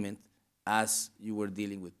payment as you were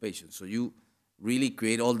dealing with patients. So you really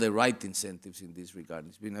create all the right incentives in this regard.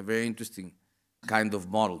 It's been a very interesting kind of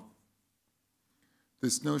model.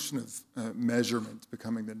 This notion of measurement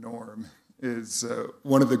becoming the norm is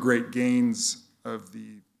one of the great gains of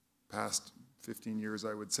the past 15 years,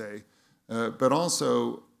 I would say. But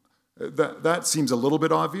also, that seems a little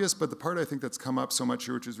bit obvious, but the part I think that's come up so much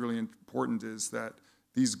here, which is really important, is that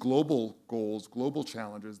these global goals, global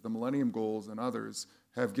challenges, the Millennium Goals and others,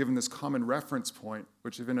 have given this common reference point,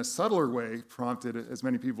 which in a subtler way prompted, as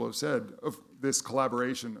many people have said, of this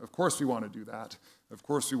collaboration. Of course we want to do that. Of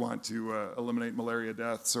course we want to eliminate malaria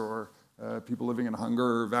deaths or people living in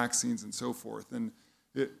hunger or vaccines and so forth. And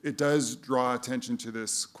it does draw attention to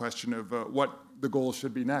this question of what the goals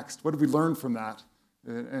should be next. What have we learned from that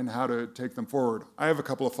and how to take them forward? I have a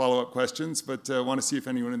couple of follow-up questions, but I want to see if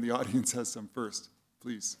anyone in the audience has some first.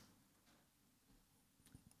 Please.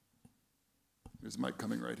 There's a mic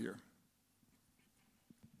coming right here.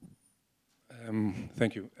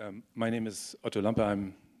 Thank you. My name is Otto Lampe.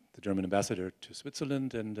 I'm the German ambassador to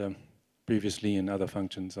Switzerland and previously in other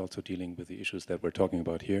functions also dealing with the issues that we're talking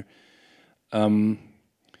about here.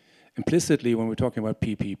 Implicitly, when we're talking about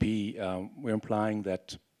PPP, we're implying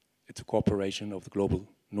that it's a cooperation of the global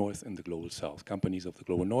north and the global south. Companies of the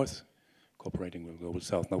global north cooperating with the global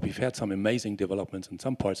south. Now, we've had some amazing developments in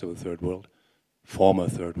some parts of the third world, former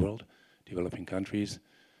third world, developing countries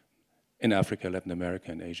in Africa, Latin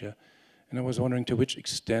America, and Asia. And I was wondering to which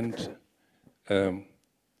extent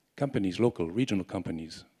companies, local, regional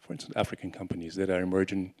companies, for instance, African companies that are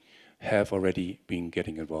emerging have already been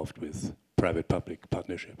getting involved with private-public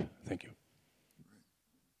partnership. Thank you.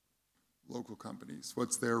 Local companies,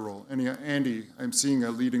 what's their role? Andy, I'm seeing a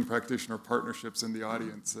leading practitioner of partnerships in the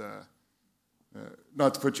audience.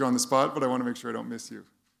 Not to put you on the spot, but I want to make sure I don't miss you.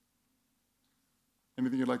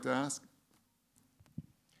 Anything you'd like to ask?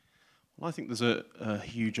 Well, I think there's a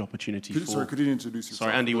huge opportunity for... Sorry, could you introduce yourself?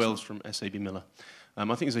 Sorry, Andy Wells from SAB Miller. I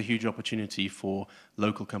think there's a huge opportunity for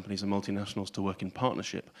local companies and multinationals to work in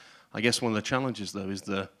partnership. I guess one of the challenges, though, is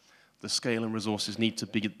the scale and resources need to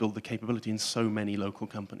build the capability in so many local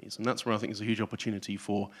companies. And that's where I think there's a huge opportunity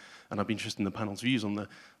for, and I'd be interested in the panel's views on the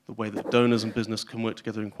way that donors and business can work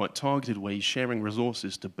together in quite targeted ways, sharing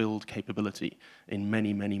resources to build capability in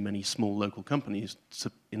many, many, many small local companies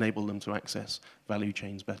to enable them to access value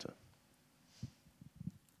chains better.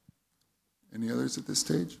 Any others at this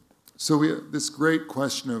stage? So we have this great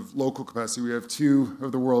question of local capacity. We have two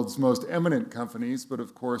of the world's most eminent companies, but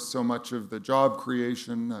of course so much of the job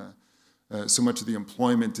creation, so much of the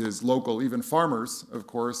employment is local. Even farmers, of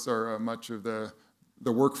course, are much of the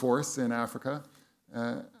workforce in Africa.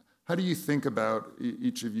 How do you think about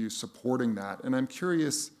each of you supporting that? And I'm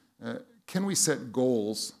curious, can we set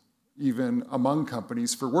goals even among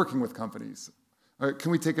companies for working with companies?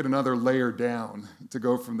 Can we take it another layer down to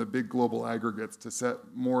go from the big global aggregates to set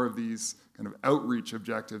more of these kind of outreach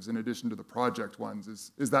objectives in addition to the project ones?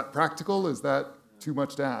 Is that practical? Is that too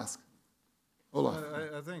much to ask? Olaf.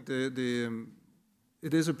 I think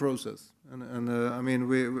it is a process. And I mean,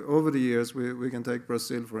 we over the years, we can take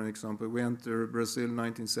Brazil for an example. We entered Brazil in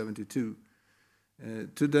 1972.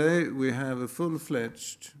 Today, we have a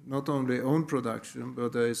full-fledged, not only own production,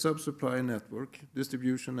 but a sub-supply network,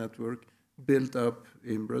 distribution network, built up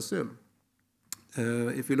in Brazil.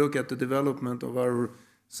 If you look at the development of our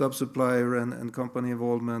sub-supplier and company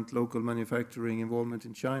involvement, local manufacturing involvement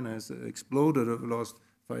in China has exploded over the last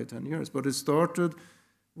 5-10 years. But it started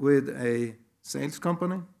with a sales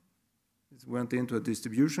company. It went into a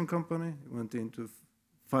distribution company. It went into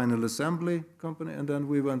final assembly company. And then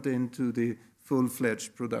we went into the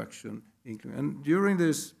full-fledged production. And during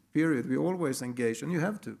this period, we always engage, and you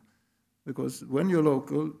have to. Because when you're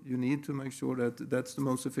local, you need to make sure that that's the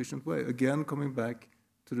most efficient way. Again, coming back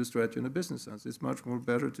to the strategy in a business sense, it's much more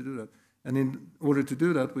better to do that. And in order to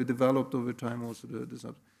do that, we developed over time also the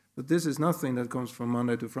sub. But this is nothing that comes from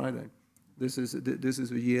Monday to Friday. This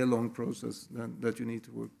is a year-long process that you need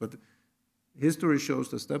to work. But history shows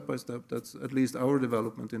that step by step, that's at least our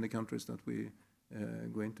development in the countries that we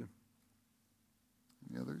go into.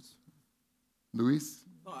 Any others? Luis?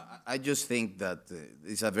 No, I just think that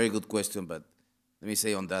it's a very good question, but let me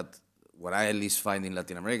say on that, what I at least find in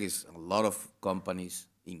Latin America is a lot of companies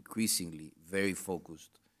increasingly very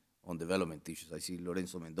focused on development issues. I see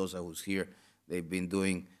Lorenzo Mendoza, who's here. They've been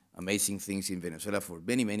doing amazing things in Venezuela for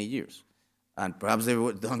many, many years. And perhaps they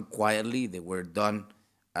were done quietly. They were done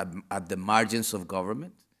at the margins of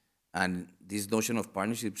government. And this notion of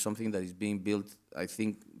partnership is something that is being built, I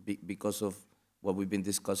think, because of what we've been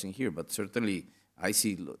discussing here. But certainly, I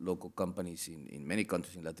see local companies in many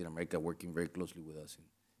countries in Latin America working very closely with us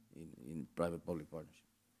in private-public partnership.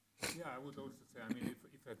 Yeah, I would also say, I mean,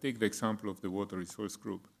 if I take the example of the Water Resource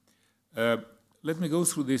Group, let me go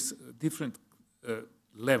through these different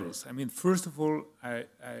levels. I mean, first of all, I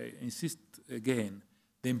insist again,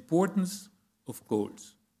 the importance of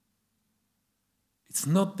goals. It's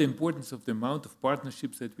not the importance of the amount of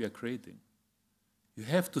partnerships that we are creating. You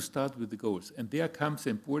have to start with the goals. And there comes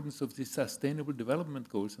the importance of the Sustainable Development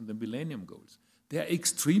Goals and the Millennium Goals. They are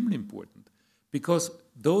extremely important because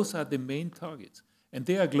those are the main targets. And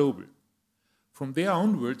they are global. From there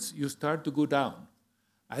onwards, you start to go down.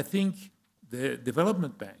 I think the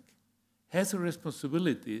Development Bank has a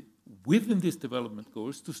responsibility within these development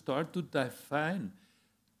goals to start to define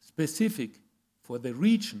specific for the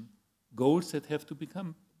region goals that have to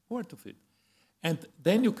become part of it. And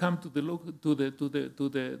then you come to the local, to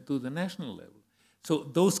the national level. So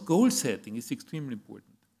those goal setting is extremely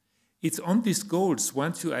important. It's on these goals,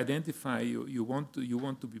 once you identify you want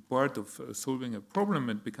to be part of solving a problem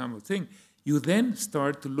and become a thing, you then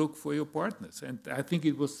start to look for your partners. And I think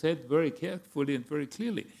it was said very carefully and very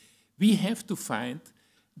clearly. We have to find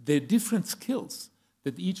the different skills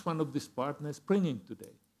that each one of these partners is bringing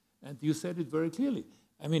today. And you said it very clearly.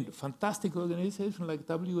 I mean, fantastic organization like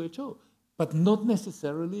WHO, but not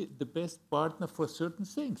necessarily the best partner for certain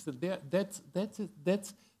things. That's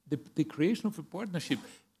the creation of a partnership.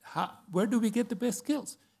 Where do we get the best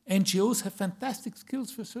skills? NGOs have fantastic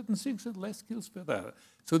skills for certain things and less skills for the other.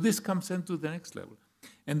 So this comes into the next level.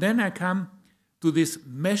 And then I come to this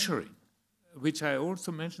measuring, which I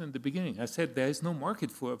also mentioned in the beginning. I said there is no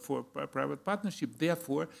market for private partnership.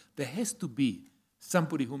 Therefore, there has to be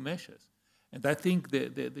somebody who measures. And I think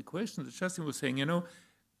the question that Justine was saying, you know,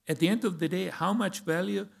 at the end of the day, how much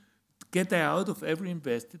value get I out of every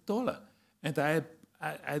invested dollar? And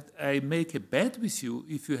I make a bet with you,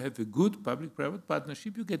 if you have a good public-private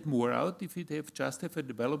partnership, you get more out if you just have a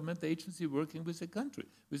development agency working with a country,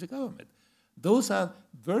 with a government. Those are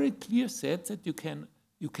very clear sets that you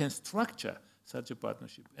can structure such a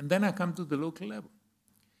partnership. And then I come to the local level.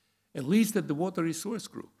 At least at the Water Resource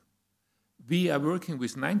Group, we are working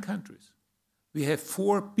with 9 countries. We have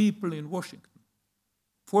 4 people in Washington.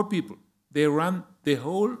 4 people. They run the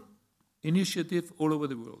whole initiative all over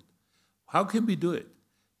the world. How can we do it?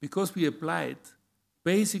 Because we applied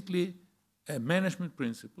basically a management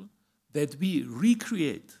principle that we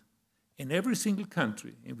recreate in every single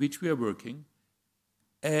country in which we are working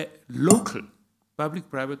a local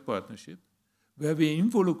public-private partnership where we are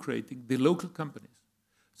involucrating the local companies.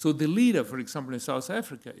 So the leader, for example, in South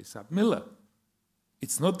Africa is Ab Miller.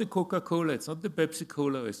 It's not the Coca-Cola, it's not the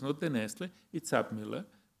Pepsi-Cola, it's not the Nestlé, it's Ab Miller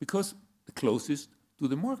because the closest to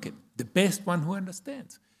the market, the best one who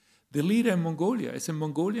understands. The leader in Mongolia is a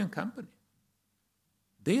Mongolian company.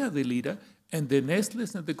 They are the leader, and the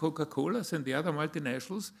Nestlés and the Coca-Colas and the other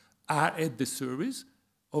multinationals are at the service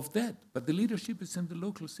of that. But the leadership is in the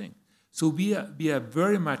local thing. So we are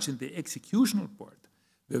very much in the executional part.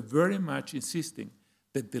 We're very much insisting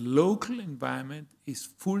that the local environment is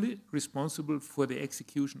fully responsible for the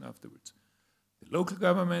execution afterwards. The the local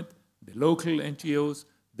government, the local NGOs,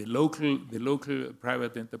 the local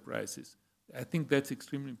private enterprises. I think that's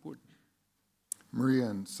extremely important. Maria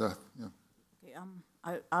and Seth, yeah.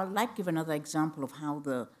 Okay, I'd like to give another example of how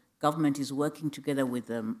the government is working together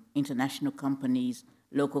with international companies,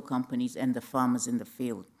 local companies, and the farmers in the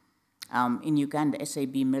field. In Uganda,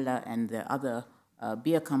 SAB Miller and the other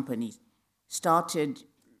beer companies started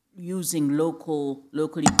using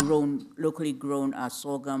locally grown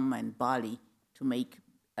sorghum and barley to make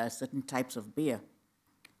certain types of beer.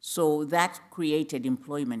 So that created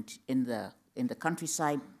employment in the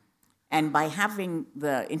countryside. And by having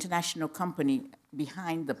the international company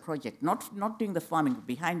behind the project, not doing the farming, but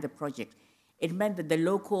behind the project, it meant that the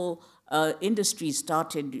local industries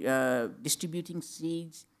started distributing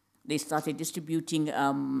seeds, they started distributing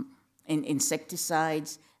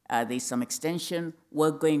insecticides, there's some extension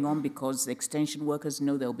work going on because the extension workers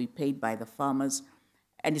know they'll be paid by the farmers.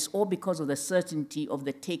 And it's all because of the certainty of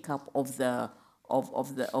the take-up of the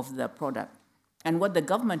product. And what the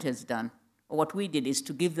government has done, or what we did, is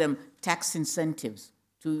to give them tax incentives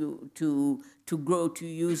to grow, to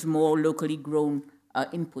use more locally grown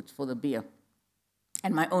inputs for the beer.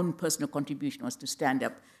 And my own personal contribution was to stand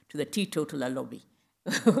up to the teetotaler lobby,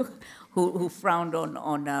 who frowned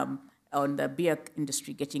on the beer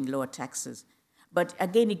industry getting lower taxes. But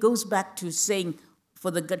again, it goes back to saying,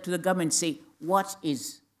 to the government, say,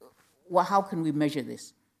 how can we measure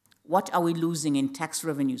this? What are we losing in tax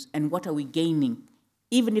revenues, and what are we gaining,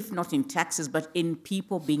 even if not in taxes, but in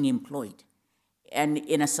people being employed, and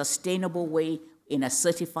in a sustainable way, in a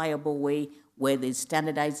certifiable way, where there's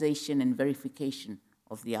standardization and verification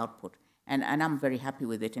of the output. And I'm very happy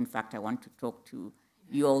with it. In fact, I want to talk to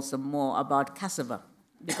you also more about cassava,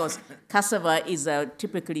 because cassava is a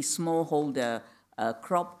typically smallholder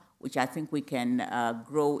crop, which I think we can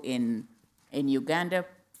grow in Uganda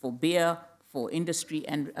for beer, for industry,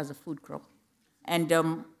 and as a food crop. And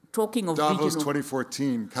talking of Davos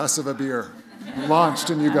 2014, cassava beer, launched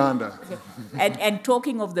in Uganda. Okay. And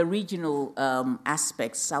talking of the regional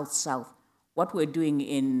aspects, South-South, what we're doing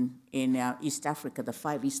in East Africa, the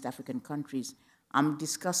 5 East African countries, I'm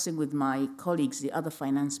discussing with my colleagues, the other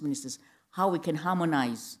finance ministers, how we can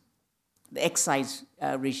harmonize the excise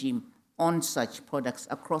regime on such products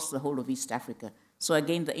across the whole of East Africa. So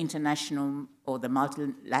again, the international or the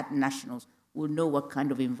multinationals will know what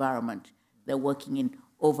kind of environment they're working in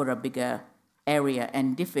over a bigger area.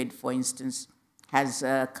 And DFID, for instance, has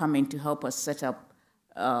come in to help us set up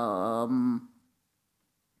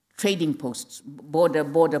trading posts,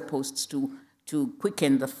 border posts to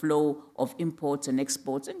quicken the flow of imports and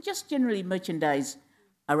exports and just generally merchandise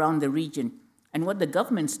around the region. And what the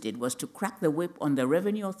governments did was to crack the whip on the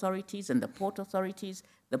revenue authorities and the port authorities,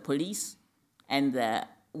 the police, and the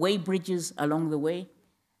way bridges along the way,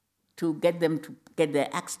 to get them to get their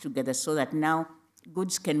acts together so that now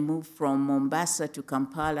goods can move from Mombasa to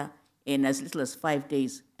Kampala in as little as 5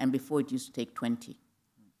 days, and before it used to take 20.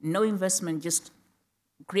 No investment, just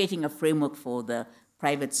creating a framework for the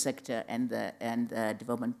private sector and the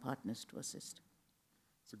development partners to assist.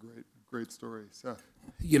 It's a great story. Seth?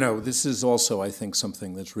 You know, this is also, I think,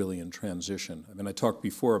 something that's really in transition. I mean, I talked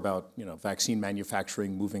before about, vaccine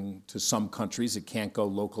manufacturing moving to some countries. It can't go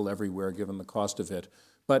local everywhere given the cost of it.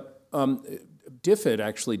 But DFID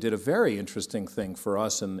actually did a very interesting thing for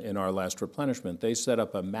us in our last replenishment. They set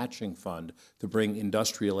up a matching fund to bring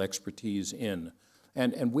industrial expertise in.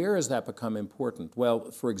 And where has that become important?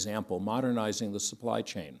 Well, for example, modernizing the supply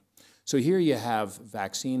chain. So here you have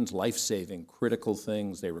vaccines, life-saving, critical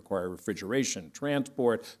things. They require refrigeration,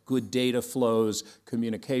 transport, good data flows,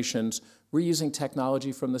 communications. We're using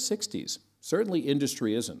technology from the 60s. Certainly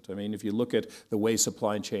industry isn't. I mean, if you look at the way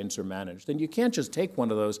supply chains are managed, then you can't just take one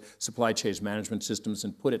of those supply chain management systems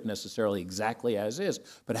and put it necessarily exactly as is.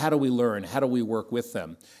 But how do we learn? How do we work with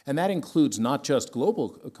them? And that includes not just global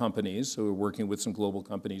companies, so we're working with some global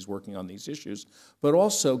companies working on these issues, but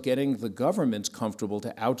also getting the governments comfortable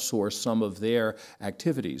to outsource some of their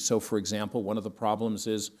activities. So, for example, one of the problems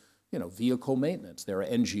is vehicle maintenance. There are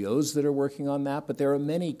NGOs that are working on that, but there are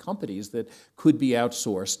many companies that could be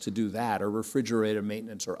outsourced to do that, or refrigerator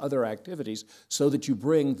maintenance or other activities, so that you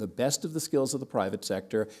bring the best of the skills of the private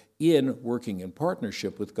sector in working in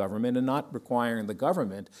partnership with government and not requiring the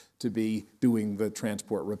government to be doing the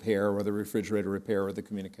transport repair or the refrigerator repair or the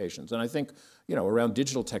communications. And I think, around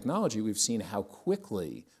digital technology, we've seen how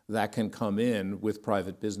quickly that can come in with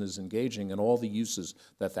private business engaging and all the uses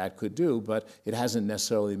that could do, but it hasn't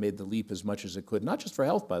necessarily made the leap as much as it could, not just for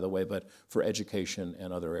health, by the way, but for education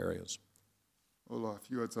and other areas. Olof,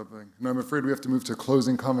 you had something. And I'm afraid we have to move to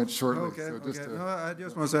closing comments shortly. Okay, so just okay. No, I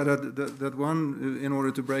just want to say that one, in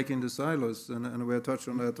order to break into silos, and we have touched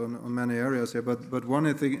on that on many areas here, but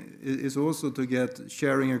one thing is also to get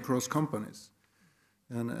sharing across companies.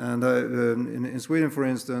 And in Sweden, for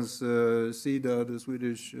instance, SIDA, the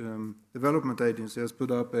Swedish Development Agency, has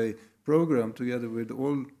put up a program together with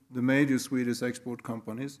all the major Swedish export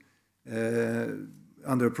companies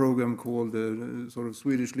under a program called sort of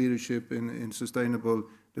Swedish Leadership in Sustainable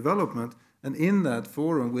Development. And in that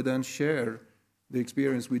forum, we then share the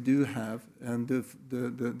experience we do have and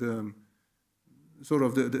the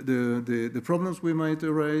problems we might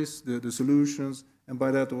erase, the solutions, and by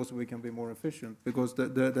that also we can be more efficient, because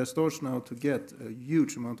there starts now to get a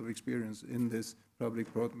huge amount of experience in this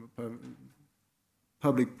public-private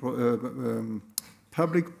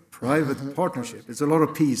partnership. It's a lot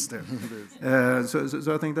of peace there.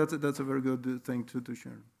 So I think that's a very good thing to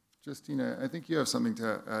share. Justine, I think you have something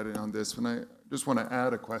to add in on this, and I just want to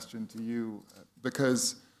add a question to you,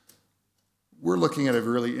 because we're looking at a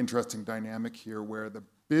really interesting dynamic here where the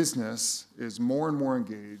business is more and more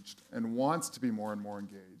engaged and wants to be more and more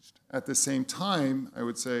engaged. At the same time, I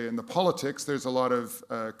would say in the politics, there's a lot of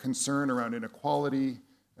concern around inequality.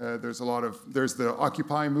 There's the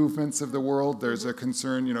Occupy movements of the world. There's a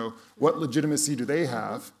concern, what legitimacy do they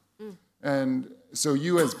have? And so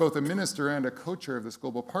you, as both a minister and a co-chair of this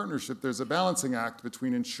global partnership, there's a balancing act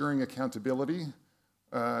between ensuring accountability,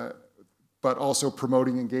 but also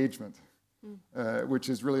promoting engagement, which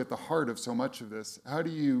is really at the heart of so much of this. How do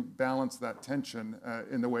you balance that tension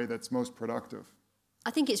in the way that's most productive?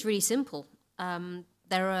 I think it's really simple.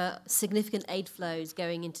 There are significant aid flows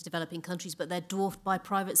going into developing countries, but they're dwarfed by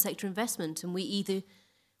private sector investment, and we either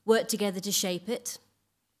work together to shape it,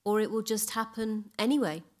 or it will just happen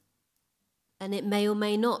anyway. And it may or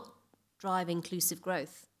may not drive inclusive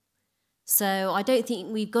growth. So I don't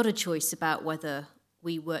think we've got a choice about whether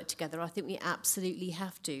we work together. I think we absolutely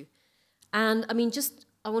have to. And I mean,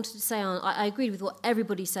 I wanted to say, I agree with what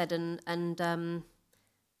everybody said, and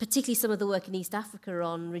particularly some of the work in East Africa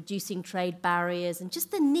on reducing trade barriers and just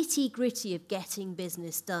the nitty-gritty of getting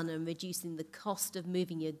business done and reducing the cost of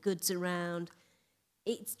moving your goods around.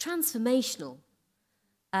 It's transformational.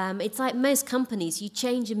 It's like most companies, you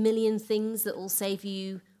change 1 million things that will save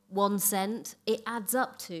you 1 cent. It adds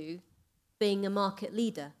up to being a market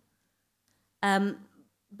leader.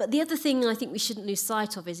 But the other thing I think we shouldn't lose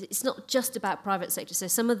sight of is it's not just about private sector. So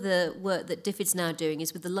some of the work that DFID's now doing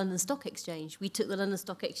is with the London Stock Exchange. We took the London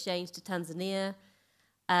Stock Exchange to Tanzania.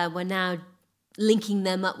 We're now linking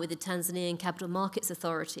them up with the Tanzanian Capital Markets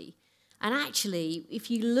Authority. And actually, if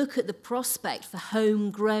you look at the prospect for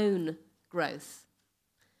homegrown growth,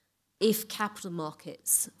 if capital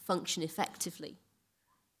markets function effectively,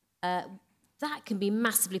 that can be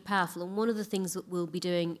massively powerful. And one of the things that we'll be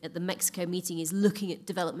doing at the Mexico meeting is looking at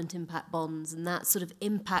development impact bonds and that sort of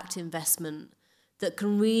impact investment that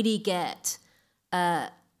can really get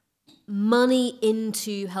money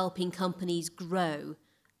into helping companies grow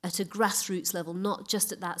at a grassroots level, not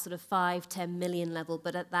just at that sort of 5-10 million level,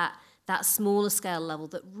 but at that smaller scale level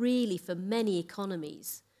that really for many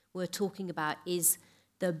economies we're talking about is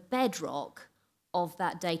the bedrock of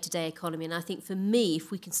that day-to-day economy. And I think for me,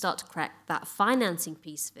 if we can start to crack that financing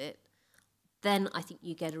piece of it, then I think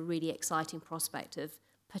you get a really exciting prospect of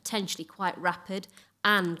potentially quite rapid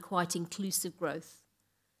and quite inclusive growth,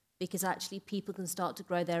 because actually people can start to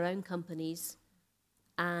grow their own companies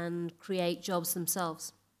and create jobs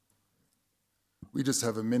themselves. We just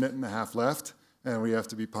have 1.5 minutes left, and we have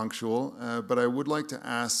to be punctual. But I would like to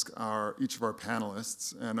ask each of our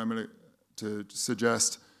panelists, and I'm going to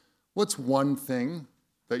suggest, what's one thing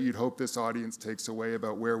that you'd hope this audience takes away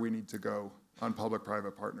about where we need to go on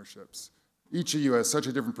public-private partnerships? Each of you has such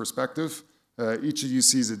a different perspective. Each of you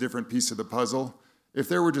sees a different piece of the puzzle. If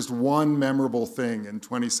there were just one memorable thing in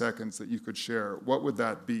 20 seconds that you could share, what would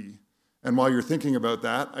that be? And while you're thinking about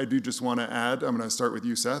that, I do just want to add, I'm going to start with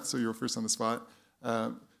you, Seth, so you're first on the spot.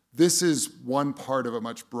 This is one part of a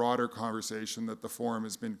much broader conversation that the forum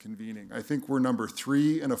has been convening. I think we're number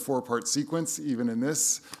 3 in a 4-part sequence, even in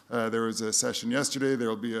this. There was a session yesterday. There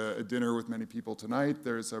will be a dinner with many people tonight.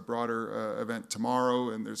 There's a broader event tomorrow,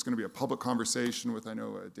 and there's going to be a public conversation with, I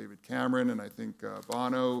know, David Cameron, and I think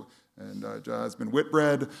Bono, and Jasmine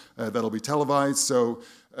Whitbread, that'll be televised. So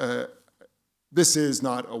this is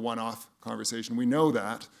not a one-off conversation. We know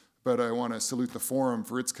that. But I want to salute the forum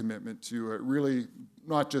for its commitment to really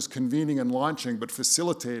not just convening and launching, but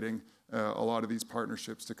facilitating a lot of these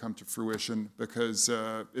partnerships to come to fruition, because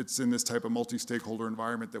it's in this type of multi-stakeholder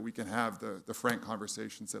environment that we can have the frank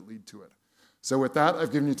conversations that lead to it. So with that,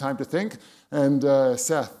 I've given you time to think. And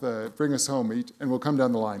Seth, bring us home, and we'll come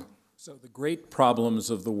down the line. So the great problems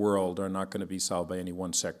of the world are not going to be solved by any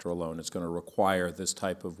one sector alone. It's going to require this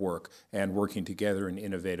type of work and working together in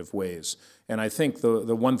innovative ways. And I think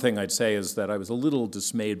the one thing I'd say is that I was a little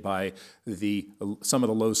dismayed by some of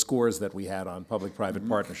the low scores that we had on public-private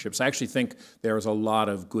partnerships. I actually think there's a lot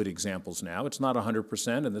of good examples now. It's not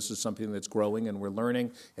 100%, and this is something that's growing and we're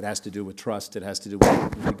learning. It has to do with trust. It has to do with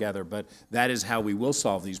working together. But that is how we will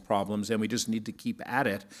solve these problems, and we just need to keep at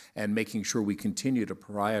it and making sure we continue to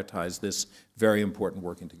prioritize this very important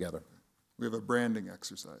working together. We have a branding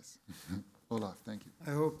exercise. Olof, thank you.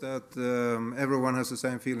 I hope that everyone has the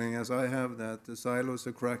same feeling as I have, that the silos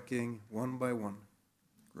are cracking one by one.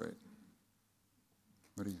 Great.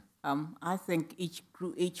 What do you? I think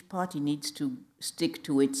each party needs to stick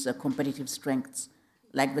to its competitive strengths.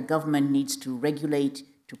 Like the government needs to regulate,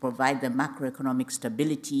 to provide the macroeconomic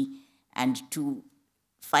stability, and to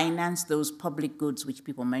finance those public goods which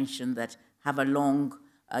people mentioned that have a long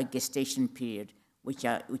gestation period, which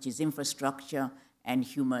is infrastructure and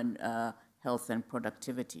human health and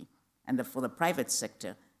productivity. And for the private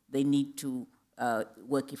sector, they need to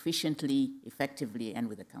work efficiently, effectively, and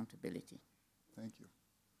with accountability. Thank you.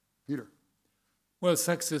 Peter. Well,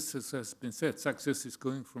 success, as has been said, success is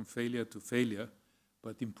going from failure to failure,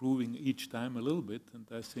 but improving each time a little bit. And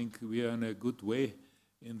I think we are in a good way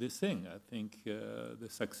in this thing. I think the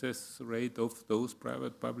success rate of those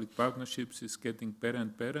private-public partnerships is getting better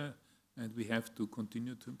and better, and we have to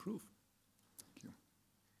continue to improve. Thank you.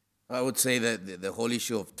 I would say that the whole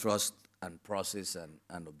issue of trust and process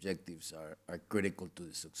and objectives are critical to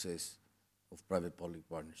the success of private-public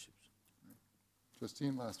partnerships.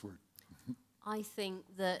 Justine, last word. I think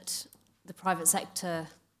that the private sector,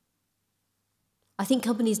 I think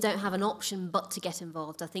companies don't have an option but to get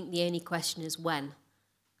involved. I think the only question is when.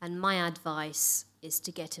 And my advice is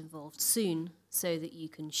to get involved soon so that you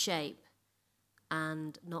can shape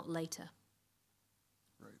and not later.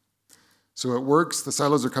 Right. So it works. The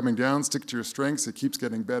silos are coming down. Stick to your strengths. It keeps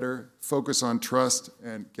getting better. Focus on trust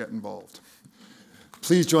and get involved.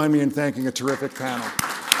 Please join me in thanking a terrific panel.